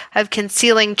charge of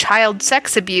concealing child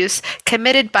sex abuse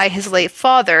committed by his late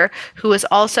father, who was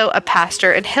also a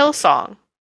pastor in Hillsong.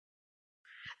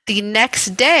 The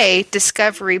next day,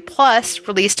 Discovery Plus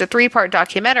released a 3-part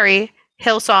documentary,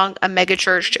 Hillsong, a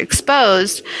megachurch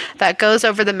exposed, that goes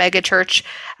over the megachurch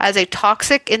as a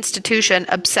toxic institution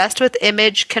obsessed with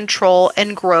image, control,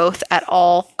 and growth at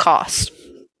all costs.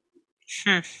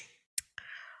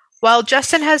 While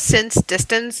Justin has since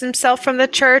distanced himself from the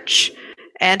church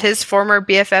and his former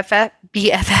BFF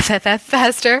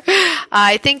pastor,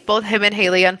 I think both him and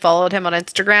Haley unfollowed him on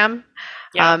Instagram.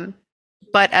 Yeah.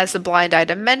 But as the blind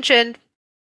item mentioned,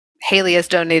 Haley has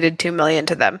donated $2 million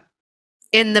to them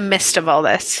in the midst of all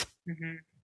this. Mm-hmm.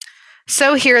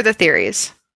 So here are the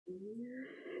theories.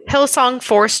 Hillsong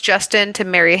forced Justin to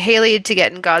marry Haley to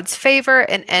get in God's favor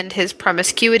and end his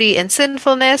promiscuity and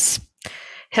sinfulness.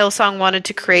 Hillsong wanted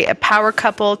to create a power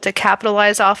couple to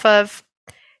capitalize off of.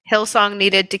 Hillsong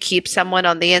needed to keep someone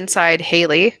on the inside,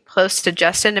 Haley, close to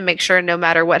Justin to make sure no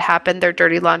matter what happened, their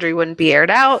dirty laundry wouldn't be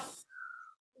aired out.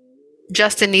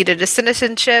 Justin needed a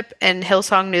citizenship, and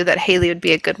Hillsong knew that Haley would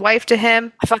be a good wife to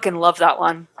him. I fucking love that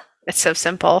one. It's so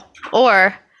simple.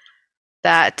 Or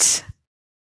that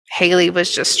Haley was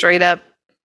just straight up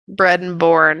bred and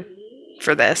born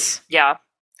for this. Yeah.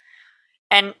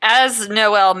 And as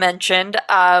Noelle mentioned,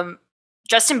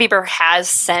 Justin Bieber has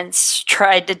since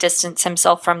tried to distance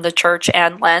himself from the church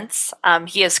and Lentz.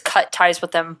 He has cut ties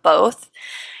with them both.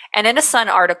 And in a Sun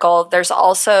article, there's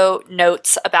also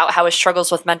notes about how his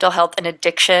struggles with mental health and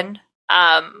addiction,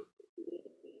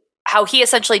 how he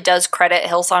essentially does credit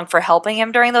Hillsong for helping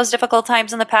him during those difficult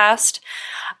times in the past.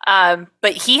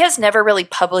 But he has never really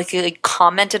publicly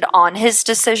commented on his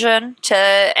decision to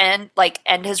end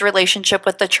his relationship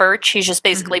with the church. He's just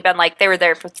basically been like, they were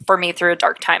there for me through a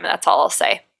dark time, and that's all I'll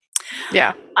say.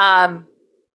 Yeah.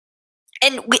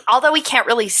 And although we can't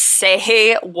really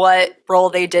say what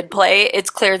role they did play, it's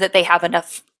clear that they have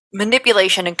enough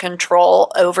manipulation and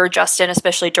control over Justin,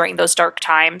 especially during those dark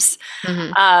times,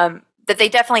 that they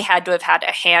definitely had to have had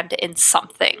a hand in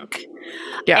something.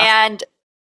 Yeah. And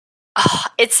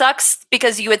it sucks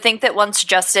because you would think that once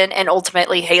Justin and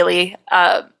ultimately Haley,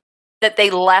 that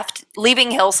they leaving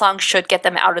Hillsong should get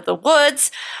them out of the woods.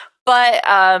 But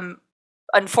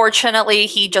unfortunately,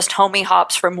 he just homie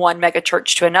hops from one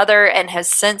megachurch to another and has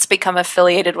since become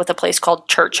affiliated with a place called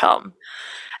Church Home.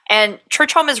 And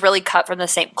Church Home is really cut from the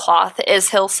same cloth as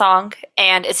Hillsong,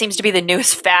 and it seems to be the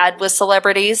newest fad with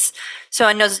celebrities. So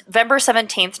on November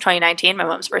 17th, 2019, my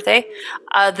mom's birthday,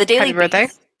 the Daily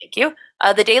Beast, thank you.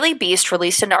 The Daily Beast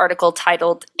released an article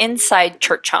titled "Inside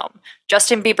Church Home: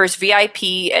 Justin Bieber's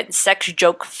VIP and sex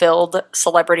joke-filled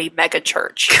celebrity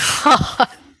megachurch."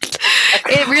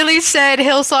 It really said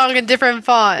Hillsong in different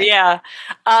font. Yeah.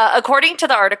 According to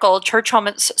the article, church home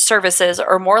services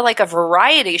are more like a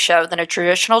variety show than a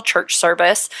traditional church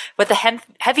service, with a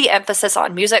heavy emphasis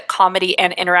on music, comedy,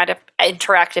 and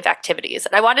interactive activities.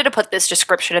 And I wanted to put this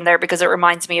description in there because it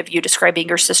reminds me of you describing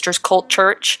your sister's cult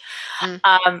church.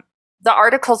 The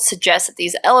article suggests that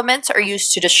these elements are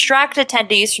used to distract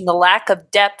attendees from the lack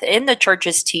of depth in the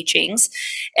church's teachings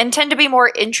and tend to be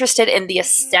more interested in the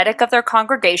aesthetic of their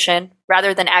congregation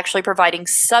rather than actually providing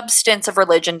substance of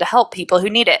religion to help people who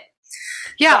need it.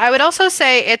 Yeah, I would also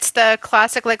say it's the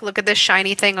classic, like, look at this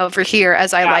shiny thing over here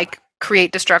as I, like,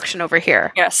 create destruction over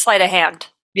here. Yeah, sleight of hand.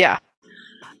 Yeah.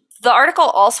 The article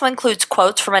also includes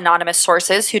quotes from anonymous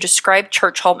sources who describe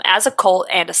Church Home as a cult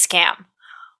and a scam.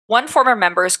 One former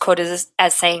member is quoted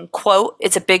as saying, quote,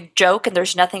 "It's a big joke and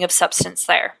there's nothing of substance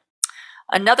there."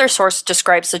 Another source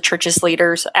describes the church's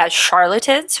leaders as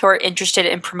charlatans who are interested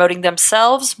in promoting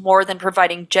themselves more than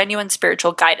providing genuine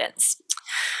spiritual guidance.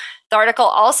 The article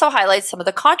also highlights some of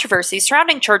the controversies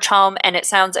surrounding Church Home, and it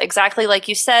sounds exactly like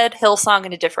you said, Hillsong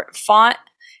in a different font,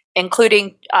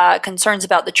 including concerns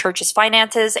about the church's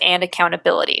finances and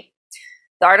accountability.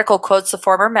 The article quotes the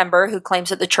former member who claims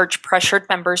that the church pressured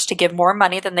members to give more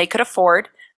money than they could afford,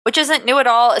 which isn't new at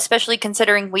all, especially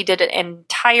considering we did an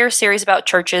entire series about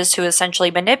churches who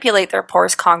essentially manipulate their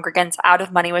poorest congregants out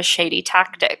of money with shady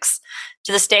tactics.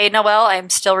 To this day, Noelle, I am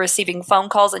still receiving phone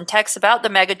calls and texts about the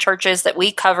mega churches that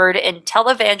we covered in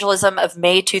Televangelism of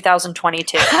May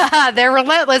 2022. They're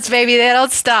relentless, baby. They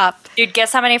don't stop. Dude,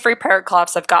 guess how many free prayer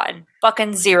cloths I've gotten?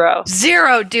 Fucking zero.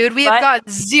 Zero, dude. We have got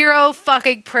zero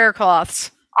fucking prayer cloths.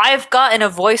 I've gotten a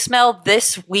voicemail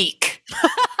this week.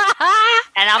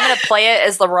 And I'm going to play it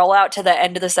as the rollout to the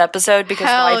end of this episode because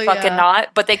why fucking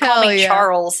not? But they call me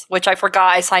Charles, which I forgot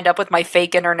I signed up with my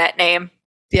fake internet name.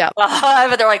 Yeah.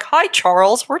 But they're like, "Hi,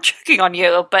 Charles, we're checking on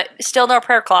you," but still no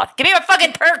prayer cloth. Give me my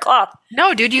fucking prayer cloth.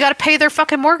 No, dude, you got to pay their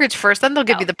fucking mortgage first. Then they'll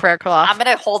give you the prayer cloth. I'm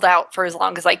going to hold out for as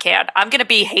long as I can. I'm going to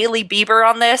be Hailey Bieber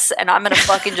on this, and I'm going to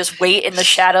fucking just wait in the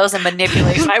shadows and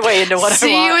manipulate my way into what I want.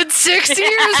 See you in 6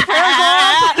 years, prayer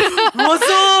cloth. What's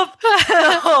up?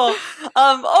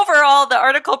 Overall, the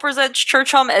article presents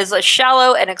Church Home as a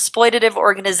shallow and exploitative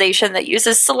organization that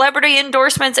uses celebrity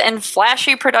endorsements and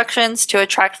flashy productions to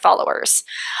attract followers.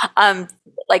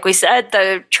 Like we said,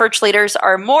 the church leaders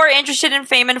are more interested in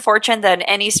fame and fortune than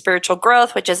any spiritual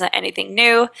growth, which isn't anything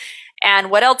new.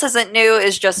 And what else isn't new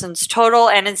is Justin's total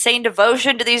and insane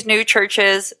devotion to these new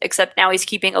churches, except now he's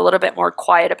keeping a little bit more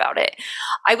quiet about it.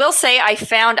 I will say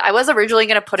I was originally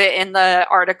going to put it in the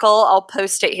article. I'll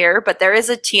post it here, but there is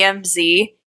a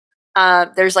TMZ.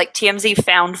 There's like TMZ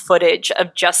found footage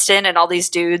of Justin and all these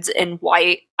dudes in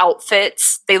white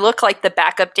outfits. They look like the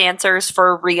backup dancers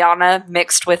for Rihanna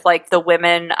mixed with like the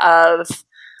women of,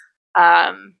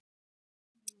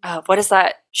 what is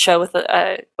that show with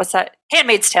what's that?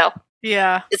 Handmaid's Tale.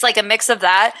 Yeah. It's like a mix of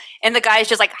that. And the guy's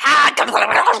just like,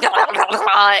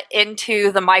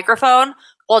 into the microphone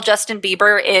while Justin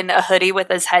Bieber in a hoodie with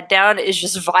his head down is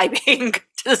just vibing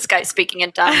to this guy speaking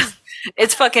in tongues.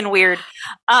 It's fucking weird.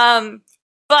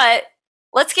 But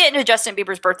let's get into Justin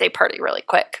Bieber's birthday party really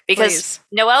quick because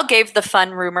Noelle gave the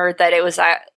fun rumor that it was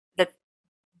that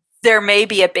there may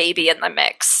be a baby in the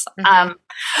mix.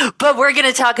 Mm-hmm. But we're going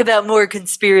to talk about more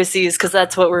conspiracies because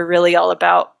that's what we're really all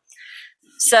about.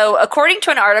 So according to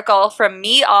an article from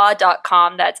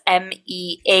meaw.com, that's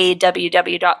meaww.com,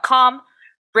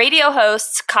 radio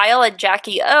hosts Kyle and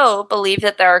Jackie O believe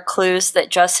that there are clues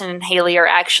that Justin and Hailey are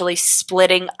actually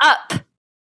splitting up.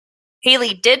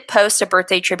 Hailey did post a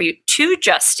birthday tribute to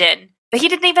Justin, but he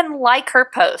didn't even like her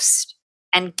post.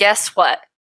 And guess what?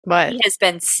 What? He has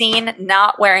been seen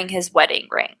not wearing his wedding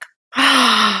ring.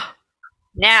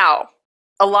 Now,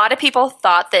 a lot of people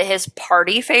thought that his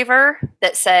party favor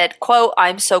that said, quote,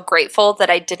 "I'm so grateful that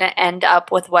I didn't end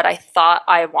up with what I thought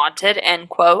I wanted," end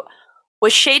quote,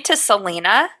 was shade to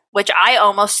Selena, which I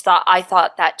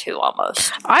thought that too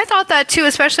almost. I thought that too,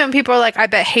 especially when people are like, I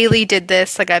bet Hailey did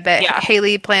this. Like, I bet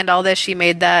Hailey planned all this. She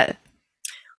made that.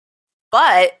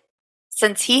 But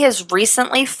since he has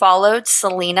recently followed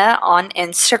Selena on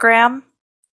Instagram,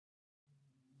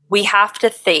 we have to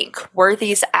think, were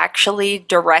these actually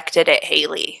directed at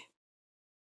Hailey?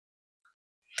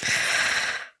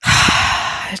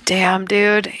 Damn,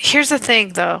 dude. Here's the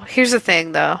thing,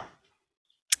 though.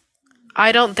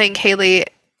 I don't think Hailey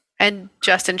and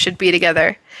Justin should be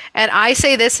together. And I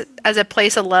say this as a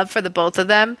place of love for the both of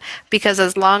them, because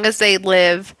as long as they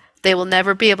live, they will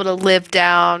never be able to live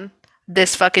down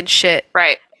this fucking shit.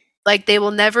 Right. Like, they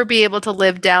will never be able to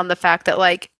live down the fact that,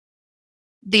 like,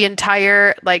 the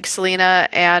entire, like, Selena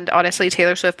and honestly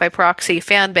Taylor Swift by proxy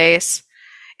fan base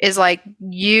is like,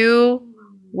 you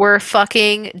were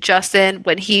fucking Justin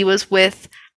when he was with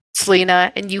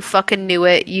Selena, and you fucking knew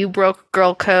it. You broke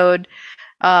girl code.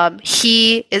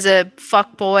 He is a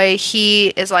fuck boy. He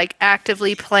is like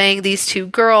actively playing these two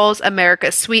girls,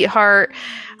 America's sweetheart.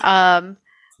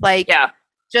 Like, Yeah.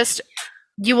 just,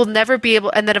 you will never be able.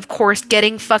 And then, of course,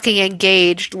 getting fucking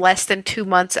engaged less than 2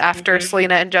 months after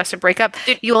Selena and Justin break up,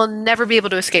 you will never be able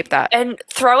to escape that. And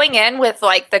throwing in with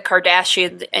like the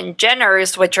Kardashians and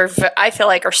Jenners, which are, I feel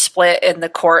like, are split in the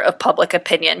court of public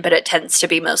opinion, but it tends to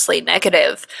be mostly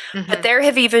negative. But there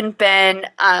have even been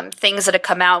things that have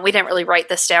come out. We didn't really write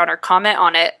this down or comment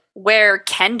on it, where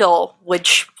Kendall,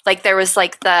 which like there was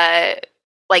like the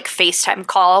like FaceTime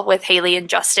call with Haley and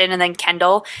Justin, and then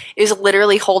Kendall is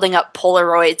literally holding up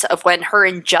Polaroids of when her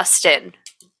and Justin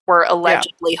were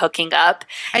allegedly hooking up.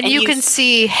 And you can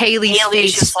see Haley's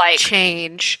face just like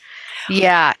change.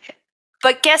 Yeah.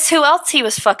 But guess who else he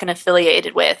was fucking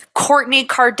affiliated with? Kourtney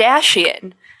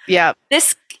Kardashian. Yeah.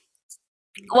 This,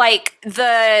 like,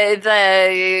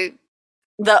 the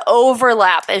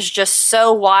overlap is just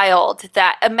so wild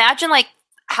that imagine like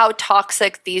how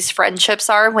toxic these friendships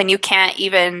are when you can't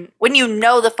even, when you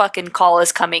know the fucking call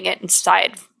is coming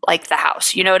inside like the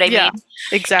house. You know what I mean?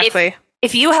 Exactly.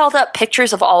 If you held up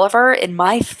pictures of Oliver in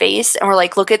my face and were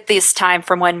like, look at this time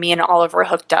from when me and Oliver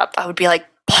hooked up, I would be like,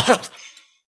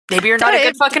 maybe you're not a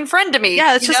good fucking friend to me.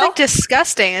 Yeah, it's just like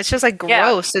disgusting. It's just like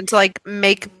gross. And to like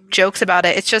make jokes about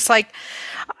it, it's just like,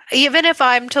 even if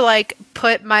I'm to like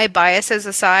put my biases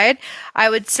aside, I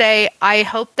would say I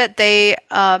hope that they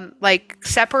like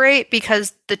separate,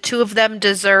 because the two of them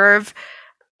deserve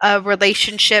a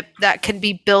relationship that can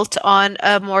be built on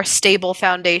a more stable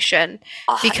foundation.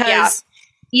 Because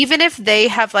even if they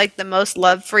have like the most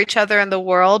love for each other in the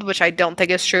world, which I don't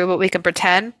think is true, but we can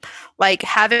pretend, like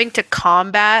having to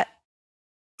combat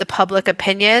the public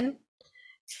opinion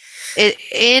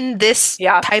in this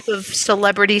type of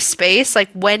celebrity space, like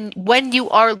when you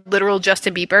are literal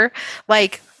Justin Bieber,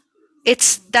 like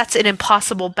that's an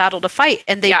impossible battle to fight,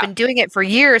 and they've been doing it for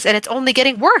years, and it's only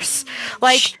getting worse.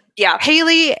 Like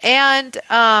Haley and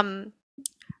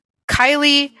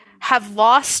Kylie have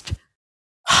lost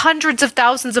hundreds of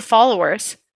thousands of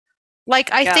followers.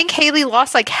 Like, I think Haley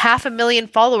lost like 500,000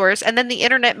 followers, and then the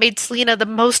internet made Selena the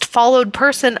most followed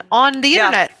person on the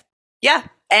internet. Yeah.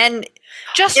 And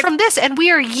just from this, and we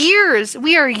are in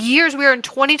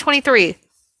 2023.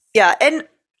 Yeah. And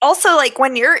also, like,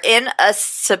 when you're in a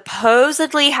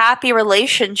supposedly happy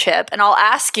relationship, and I'll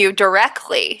ask you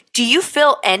directly, do you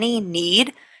feel any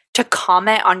need to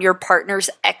comment on your partner's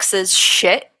ex's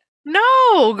shit?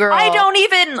 No, girl. I don't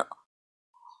even.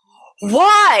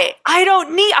 Why? I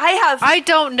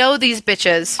don't know these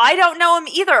bitches. I don't know them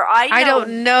either. I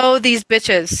don't know these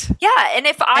bitches. Yeah, and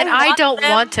if I don't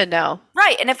want to know.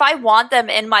 Right, and if I want them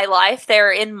in my life,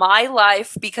 they're in my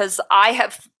life because I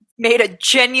have made a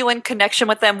genuine connection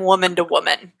with them, woman to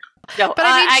woman. No, but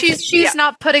I mean, she's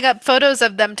not putting up photos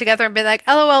of them together and being like,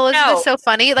 "LOL, isn't this so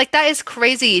funny?" Like, that is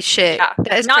crazy shit. Yeah,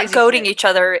 that is not goading each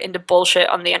other into bullshit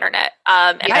on the internet.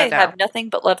 And I have nothing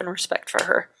but love and respect for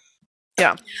her.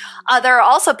 Yeah. There are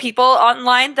also people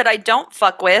online that I don't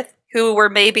fuck with who were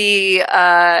maybe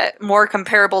more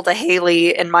comparable to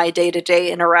Haley in my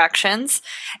day-to-day interactions,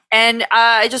 and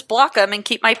I just block them and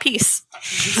keep my peace.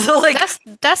 So, like,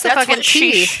 that's the fucking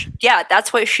key.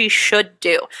 That's what she should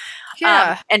do.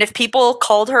 Yeah. And if people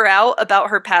called her out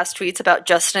about her past tweets about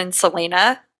Justin and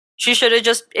Selena, she should have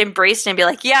just embraced it and be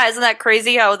like, yeah, isn't that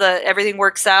crazy how everything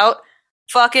works out?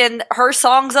 Fucking her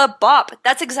song's a bop.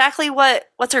 That's exactly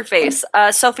what's her face?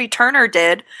 Sophie Turner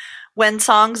did when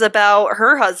songs about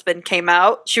her husband came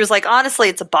out. She was like, honestly,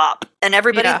 it's a bop. And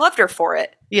everybody loved her for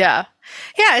it. Yeah.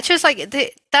 Yeah, it's just like,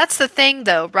 that's the thing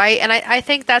though, right? And I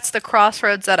think that's the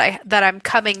crossroads that I'm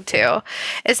coming to,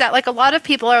 is that like a lot of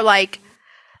people are like,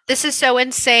 this is so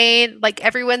insane. Like,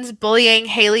 everyone's bullying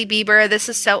Hailey Bieber. This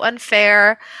is so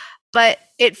unfair. But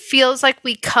it feels like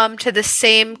we come to the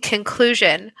same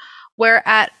conclusion, where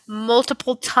at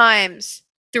multiple times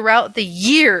throughout the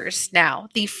years now,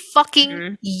 the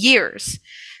fucking years,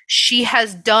 she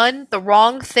has done the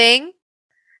wrong thing,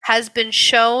 has been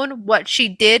shown what she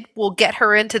did will get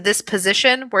her into this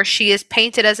position where she is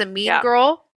painted as a mean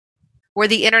girl, where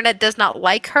the internet does not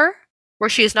like her, where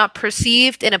she is not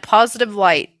perceived in a positive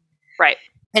light. Right.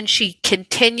 And she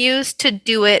continues to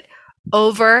do it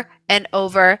over and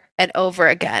over and over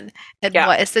again. And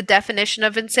what is the definition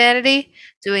of insanity?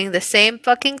 Doing the same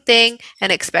fucking thing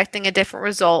and expecting a different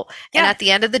result. And at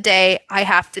the end of the day, I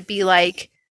have to be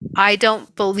like, I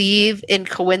don't believe in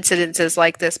coincidences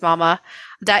like this, mama.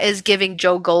 That is giving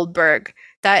Joe Goldberg.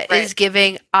 that Right. is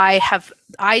giving,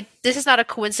 this is not a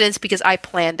coincidence because I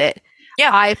planned it. Yeah.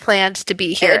 I planned to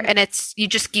be here. And- And it's, you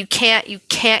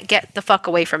can't get the fuck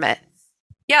away from it.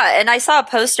 Yeah, and I saw a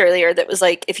post earlier that was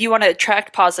like, if you want to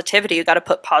attract positivity, you got to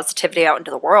put positivity out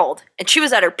into the world. And she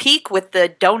was at her peak with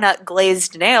the donut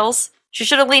glazed nails. She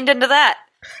should have leaned into that.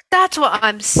 That's what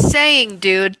I'm saying,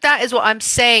 dude. That is what I'm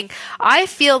saying. I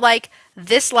feel like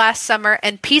this last summer,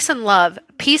 and peace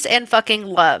and fucking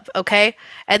love, okay?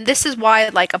 And this is why,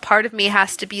 like, a part of me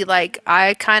has to be like,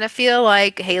 I kind of feel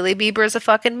like Hailey Bieber is a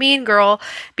fucking mean girl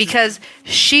because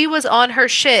she was on her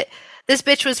shit. This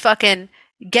bitch was fucking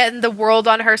getting the world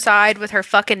on her side with her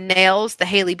fucking nails, the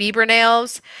Hailey Bieber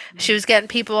nails. She was getting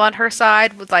people on her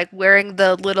side with like wearing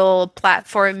the little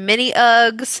platform mini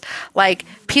Uggs. Like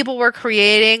people were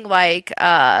creating like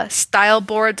style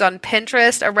boards on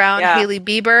Pinterest around Yeah. Hailey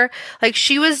Bieber. Like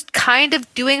she was kind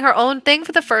of doing her own thing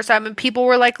for the first time and people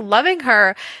were like loving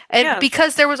her. And Yeah.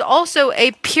 because there was also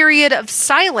a period of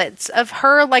silence of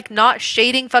her like not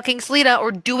shading fucking Selena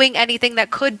or doing anything that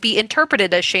could be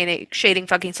interpreted as shading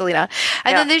fucking Selena.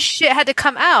 And then Yeah. this shit had to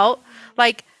come out.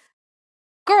 Like,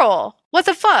 girl, what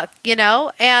the fuck, you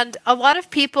know? And a lot of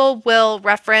people will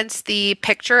reference the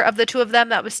picture of the two of them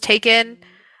that was taken.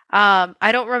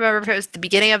 I don't remember if it was the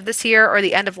beginning of this year or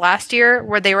the end of last year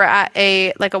where they were at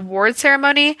a like award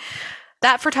ceremony.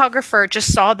 That photographer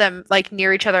just saw them like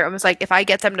near each other and was like, if I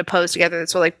get them to pose together,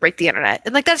 this will like break the internet.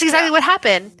 And like that's exactly what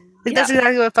happened. Like that's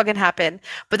exactly what fucking happened.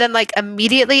 But then like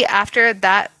immediately after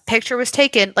that picture was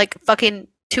taken, like fucking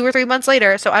 2 or 3 months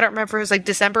later, so I don't remember if it was like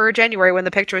December or January when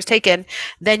the picture was taken,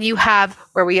 then you have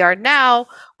where we are now,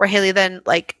 where Hailey then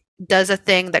like does a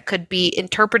thing that could be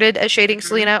interpreted as shading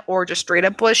Selena or just straight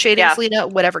up was shading Yeah. Selena,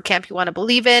 whatever camp you want to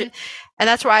believe in. And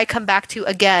that's where I come back to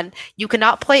again, you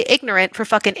cannot play ignorant for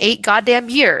fucking 8 goddamn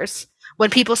years when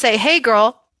people say, hey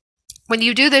girl, when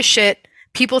you do this shit,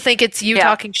 people think it's you Yeah.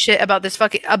 talking shit about this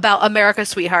fucking, about America's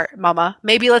sweetheart, mama.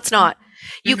 Maybe let's not.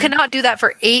 You cannot do that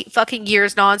for 8 fucking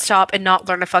years nonstop and not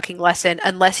learn a fucking lesson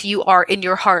unless you are in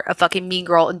your heart a fucking mean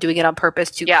girl and doing it on purpose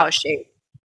to Yeah. cause shade.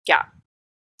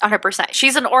 100%.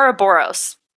 She's an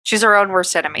Ouroboros. She's her own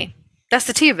worst enemy. That's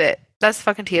the tea of it. That's the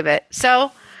fucking tea of it.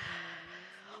 So,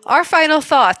 our final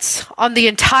thoughts on the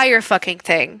entire fucking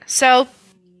thing. So,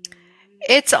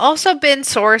 it's also been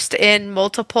sourced in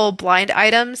multiple blind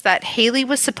items that Hailey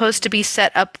was supposed to be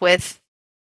set up with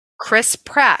Chris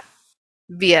Pratt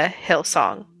via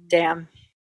Hillsong. Damn.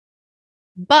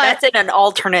 But That's in an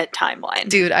alternate timeline.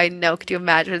 dude, I know. Could you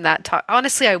imagine that?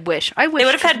 Honestly, I wish. They would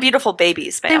have had beautiful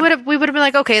babias, man. We would have been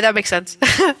like, okay, that makes sense.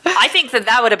 I think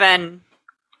that would have been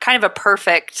kind of a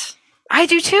perfect. I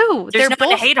do too. There's They're no both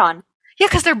one to hate on. yeah,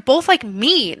 because they're both like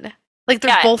mean. Like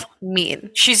they're Yeah. both mean.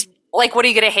 She's like, what are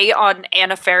you going to hate on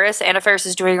Anna Faris? Anna Faris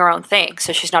is doing her own thing,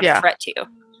 so she's not Yeah. a threat to you.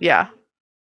 Yeah.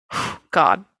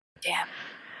 God. Damn.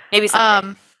 Maybe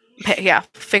someday. Yeah.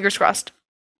 Fingers crossed.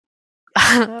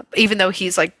 Even though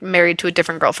he's like married to a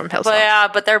different girl from Hillsong. But yeah,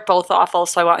 but they're both awful,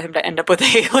 so I want him to end up with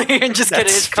Haley and just get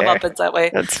That's his fair. comeuppance that way.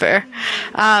 That's fair.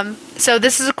 So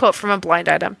this is a quote from a blind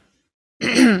item.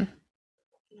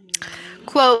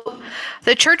 Quote,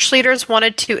 the church leaders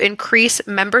wanted to increase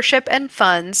membership and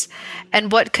funds,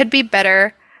 and what could be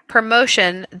better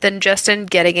promotion than Justin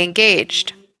getting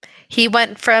engaged? He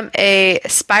went from a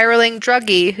spiraling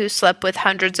druggie who slept with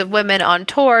hundreds of women on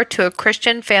tour to a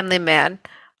Christian family man,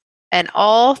 and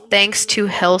all thanks to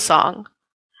Hillsong.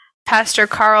 Pastor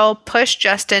Carl pushed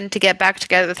Justin to get back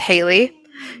together with Hailey.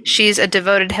 She's a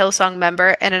devoted Hillsong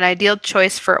member and an ideal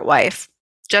choice for a wife.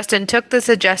 Justin took the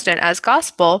suggestion as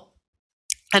gospel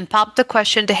and popped the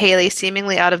question to Hailey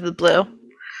seemingly out of the blue.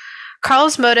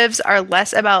 Carl's motives are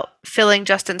less about filling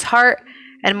Justin's heart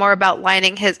and more about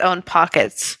lining his own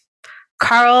pockets.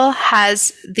 Carl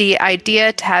has the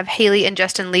idea to have Hailey and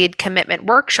Justin lead commitment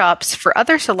workshops for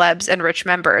other celebs and rich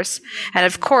members, and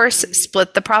of course,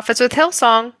 split the profits with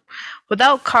Hillsong.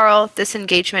 Without Carl, this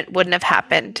engagement wouldn't have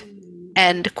happened.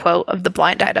 End quote of the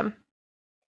blind item.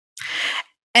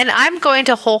 And I'm going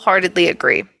to wholeheartedly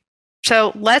agree.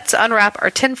 So let's unwrap our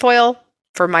tinfoil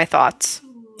for my thoughts.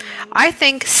 I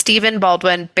think Stephen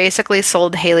Baldwin basically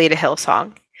sold Hailey to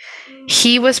Hillsong.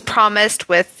 He was promised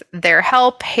with their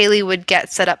help, Hailey would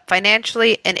get set up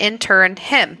financially, and in turn,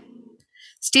 him.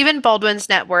 Stephen Baldwin's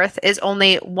net worth is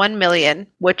only $1 million,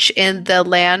 which in the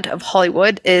land of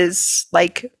Hollywood is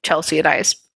like Chelsea and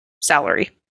I's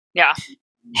salary. Yeah.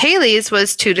 Hailey's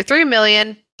was $2 to $3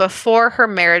 million before her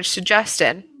marriage to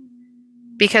Justin.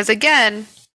 Because again,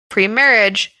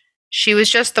 pre-marriage, she was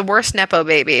just the worst Nepo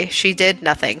baby. She did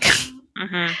nothing.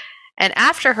 Mm-hmm. And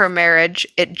after her marriage,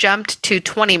 it jumped to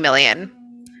 $20 million.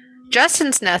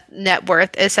 Justin's net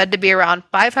worth is said to be around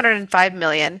 $505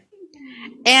 million,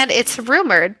 and it's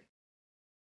rumored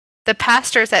the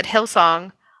pastors at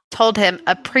Hillsong told him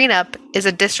a prenup is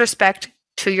a disrespect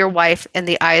to your wife in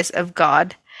the eyes of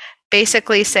God.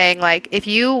 Basically saying, like, if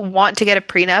you want to get a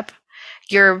prenup,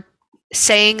 you're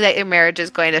saying that your marriage is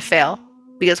going to fail,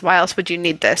 because why else would you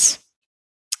need this?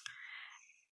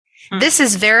 This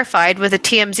is verified with a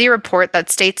TMZ report that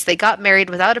states they got married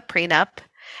without a prenup,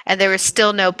 and there was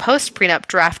still no post-prenup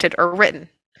drafted or written.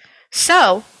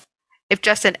 So, if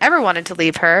Justin ever wanted to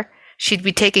leave her, she'd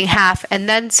be taking half and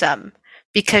then some,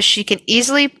 because she can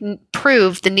easily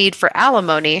prove the need for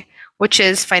alimony, which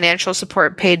is financial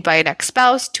support paid by an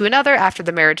ex-spouse to another after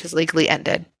the marriage has legally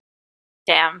ended.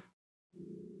 Damn.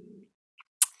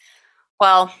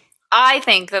 Well, I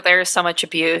think that there's so much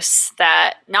abuse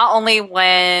that not only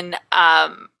when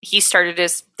he started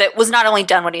that was not only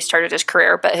done when he started his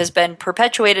career, but has been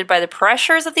perpetuated by the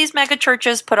pressures that these mega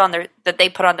churches put on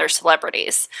their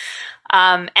celebrities.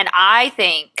 And I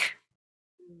think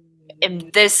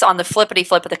in this, on the flippity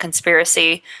flip of the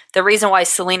conspiracy, the reason why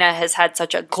Selena has had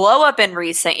such a glow up in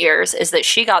recent years is that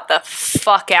she got the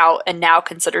fuck out and now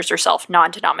considers herself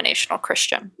non-denominational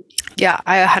Christian. Yeah,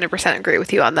 I 100% agree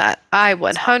with you on that. I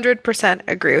 100%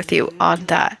 agree with you on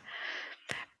that.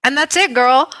 And that's it,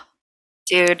 girl.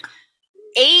 Dude,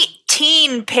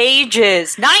 18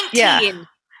 pages. 19. Yeah.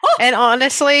 And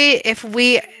honestly,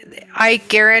 I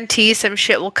guarantee some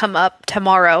shit will come up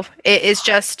tomorrow. It is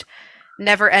just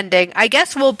never ending. I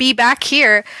guess we'll be back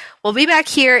here. We'll be back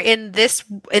here in this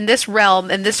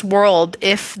realm, in this world,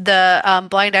 if the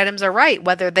blind items are right,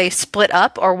 whether they split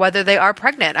up or whether they are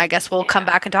pregnant. I guess we'll come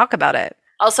back and talk about it.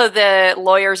 Also, the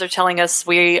lawyers are telling us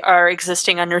we are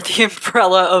existing under the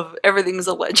umbrella of everything's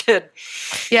alleged.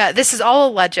 Yeah, this is all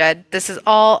alleged.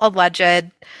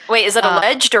 Wait, is it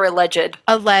alleged or alleged?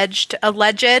 Alleged.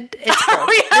 It's are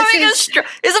we having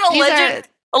isn't alleged?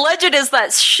 Alleged is that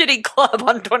shitty club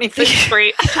on 25th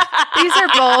Street. These are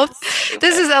both.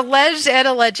 This is alleged and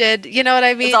alleged. You know what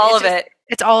I mean? It's all of it.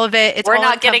 It's all of it. We're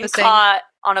not getting caught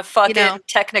on a fucking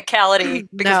technicality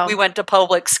because we went to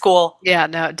public school. Yeah,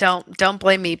 no, don't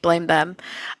blame me. Blame them.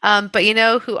 But you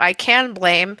know who I can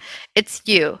blame? It's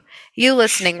you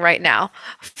listening right now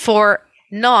for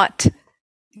not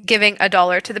giving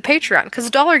 $1 to the Patreon, because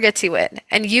 $1 gets you in,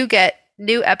 and you get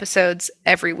new episodes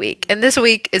every week. And this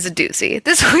week is a doozy.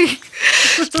 This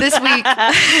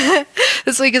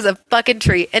week is a fucking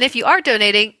treat. And if you are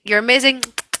donating, you're amazing.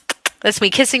 That's me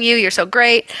kissing you. You're so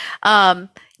great.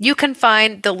 You can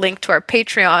find the link to our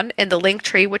Patreon in the link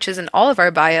tree, which is in all of our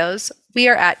bios. We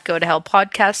are at Go to Hell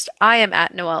Podcast. I am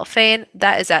at Noelle Fain.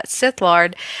 That is at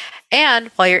Sithlard. And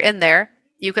while you're in there,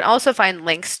 you can also find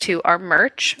links to our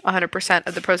merch. 100%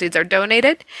 of the proceeds are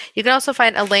donated. You can also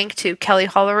find a link to Kelly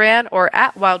Holloran or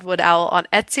at Wildwood Owl on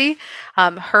Etsy.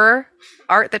 Her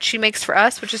art that she makes for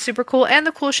us, which is super cool, and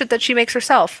the cool shit that she makes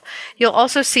herself. You'll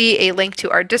also see a link to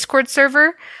our Discord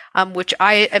server, which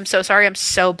I am so sorry, I'm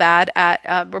so bad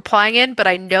at replying in, but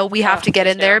I know we have to get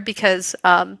in there because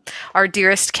our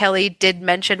dearest Kelly did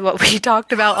mention what we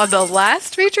talked about on the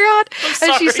last Patreon. I'm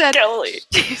sorry, and she said, Kelly.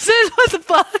 She said, what the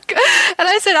fuck? And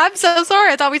I said, I'm so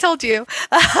sorry, I thought we told you.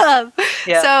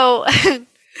 So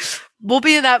we'll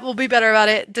be in that. We'll be better about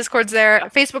it. Discord's there.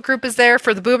 Facebook group is there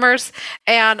for the boomers.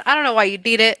 And I don't know why you'd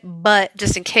need it, but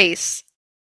just in case,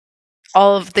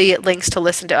 all of the links to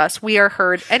listen to us. We are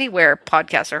heard anywhere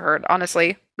podcasts are heard,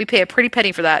 honestly. We pay a pretty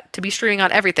penny for that to be streaming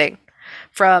on everything.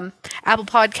 From Apple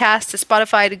Podcasts to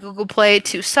Spotify to Google Play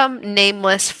to some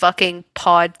nameless fucking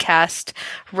podcast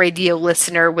radio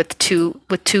listener with two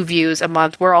views a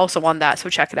month. We're also on that, so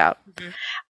check it out.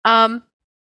 Mm-hmm.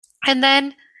 And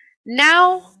then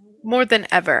now more than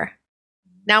ever,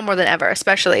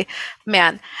 especially,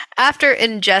 man, after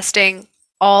ingesting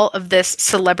all of this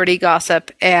celebrity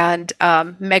gossip and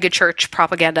megachurch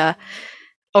propaganda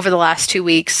over the last 2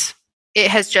 weeks,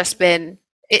 it's been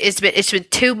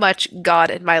too much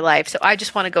God in my life. So I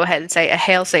just want to go ahead and say a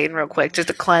Hail Satan real quick, just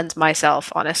to cleanse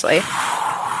myself, honestly.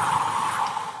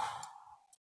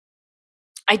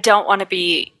 I don't want to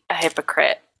be a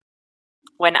hypocrite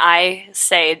when I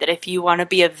say that if you want to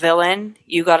be a villain,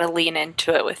 you got to lean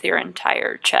into it with your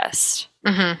entire chest.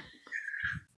 Mm-hmm.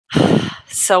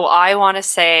 So I want to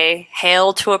say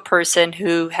hail to a person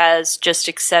who has just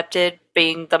accepted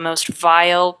being the most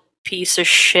vile piece of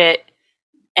shit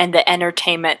and the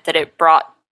entertainment that it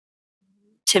brought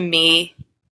to me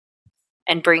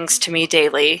and brings to me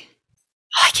daily.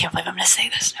 Oh, I can't believe I'm going to say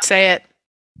this now. Say it.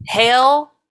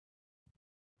 Hail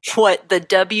what the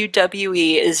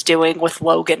WWE is doing with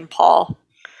Logan Paul.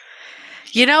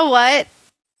 You know what?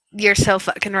 You're so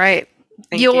fucking right.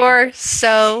 Thank you. You're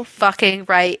so fucking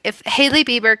right. If Hailey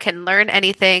Bieber can learn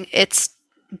anything, it's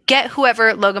get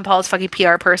whoever Logan Paul's fucking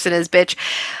PR person is, bitch.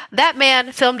 That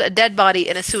man filmed a dead body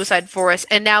in a suicide forest,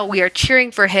 and now we are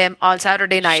cheering for him on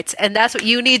Saturday nights. And that's what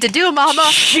you need to do, mama.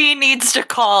 She needs to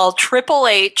call Triple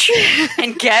H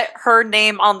and get her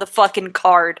name on the fucking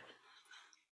card.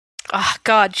 Oh,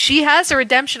 God. She has a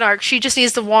redemption arc. She just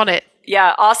needs to want it.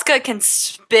 Yeah, Asuka can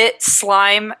spit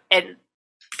slime and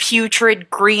putrid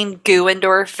green goo into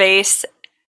her face,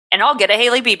 and I'll get a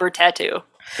Hailey Bieber tattoo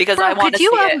because I want to see it.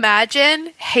 Could you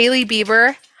imagine Hailey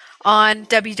Bieber on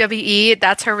WWE?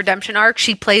 That's her redemption arc.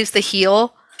 She plays the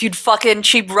heel. Dude,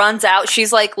 she runs out.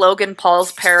 She's like Logan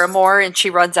Paul's paramour, and she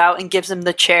runs out and gives him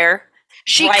the chair.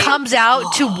 She comes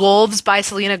out to Wolves by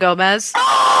Selena Gomez. Can you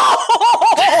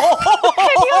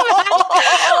imagine?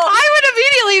 I would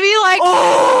immediately be like,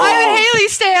 I'm a Hailey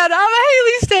stan. I'm a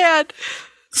Hailey stan.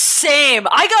 Same.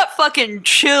 I got fucking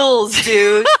chills,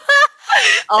 dude.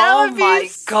 Oh my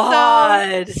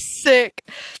god. So sick.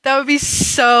 That would be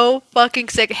so fucking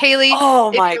sick. Hailey,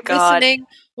 oh if my you're god. listening,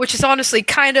 which is honestly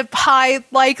kind of high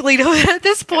likelihood at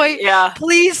this point, yeah.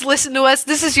 Please listen to us.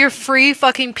 This is your free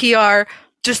fucking PR.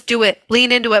 Just do it.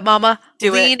 Lean into it, mama.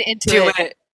 Lean into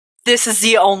it. This is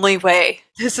the only way.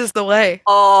 This is the way.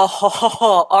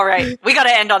 Oh, all right. We got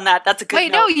to end on that. That's a good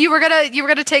Wait, note. no, you were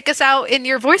gonna take us out in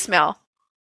your voicemail.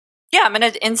 Yeah, I'm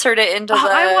gonna insert it into the.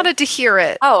 I wanted to hear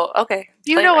it. Oh, okay.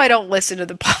 You know I don't listen to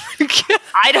the podcast.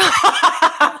 I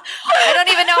don't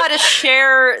even know how to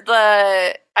share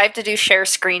the. I have to do share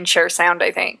screen, share sound.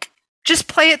 I think. Just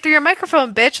play it through your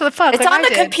microphone, bitch. What the fuck? It's on the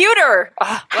computer.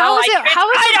 How is it? How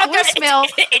is the voicemail?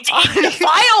 The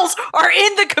files are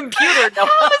in the computer. No.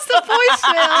 How is the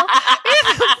voicemail in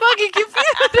the fucking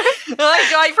computer?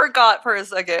 I forgot for a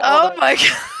second. Oh my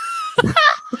god.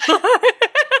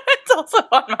 It's also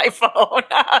on my phone.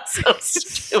 So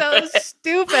stupid. So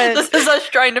stupid. This is us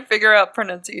trying to figure out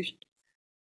pronunciation.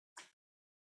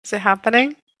 Is it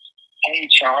happening? Hey,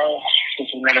 Charles. This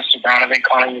is Minister Donovan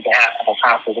calling you behalf of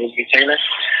Apostle Lindsay Taylor.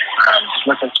 Just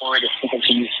looking forward to speaking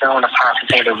to you soon. Apostle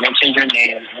Taylor mentioned your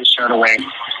name and showed away.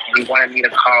 He wanted me to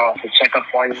call to check up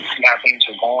on you, see how things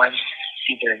are going,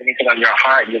 see if there's anything on your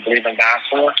heart you believe in God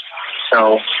for.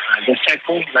 So just text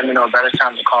me. Let me know a better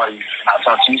time to call you. I'll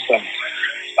talk to you soon.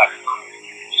 Bye.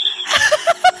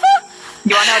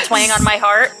 You want to know what's weighing on my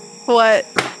heart? What?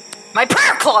 My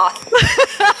prayer cloth.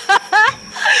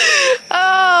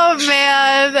 Oh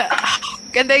man.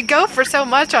 And they go for so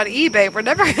much on eBay. We're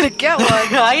never gonna get one.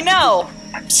 I know.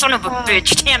 Son of a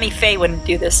bitch. Tammy Faye wouldn't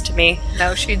do this to me.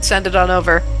 No, she'd send it on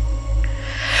over.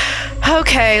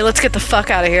 Okay, let's get the fuck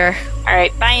out of here. All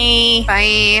right, bye.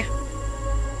 Bye.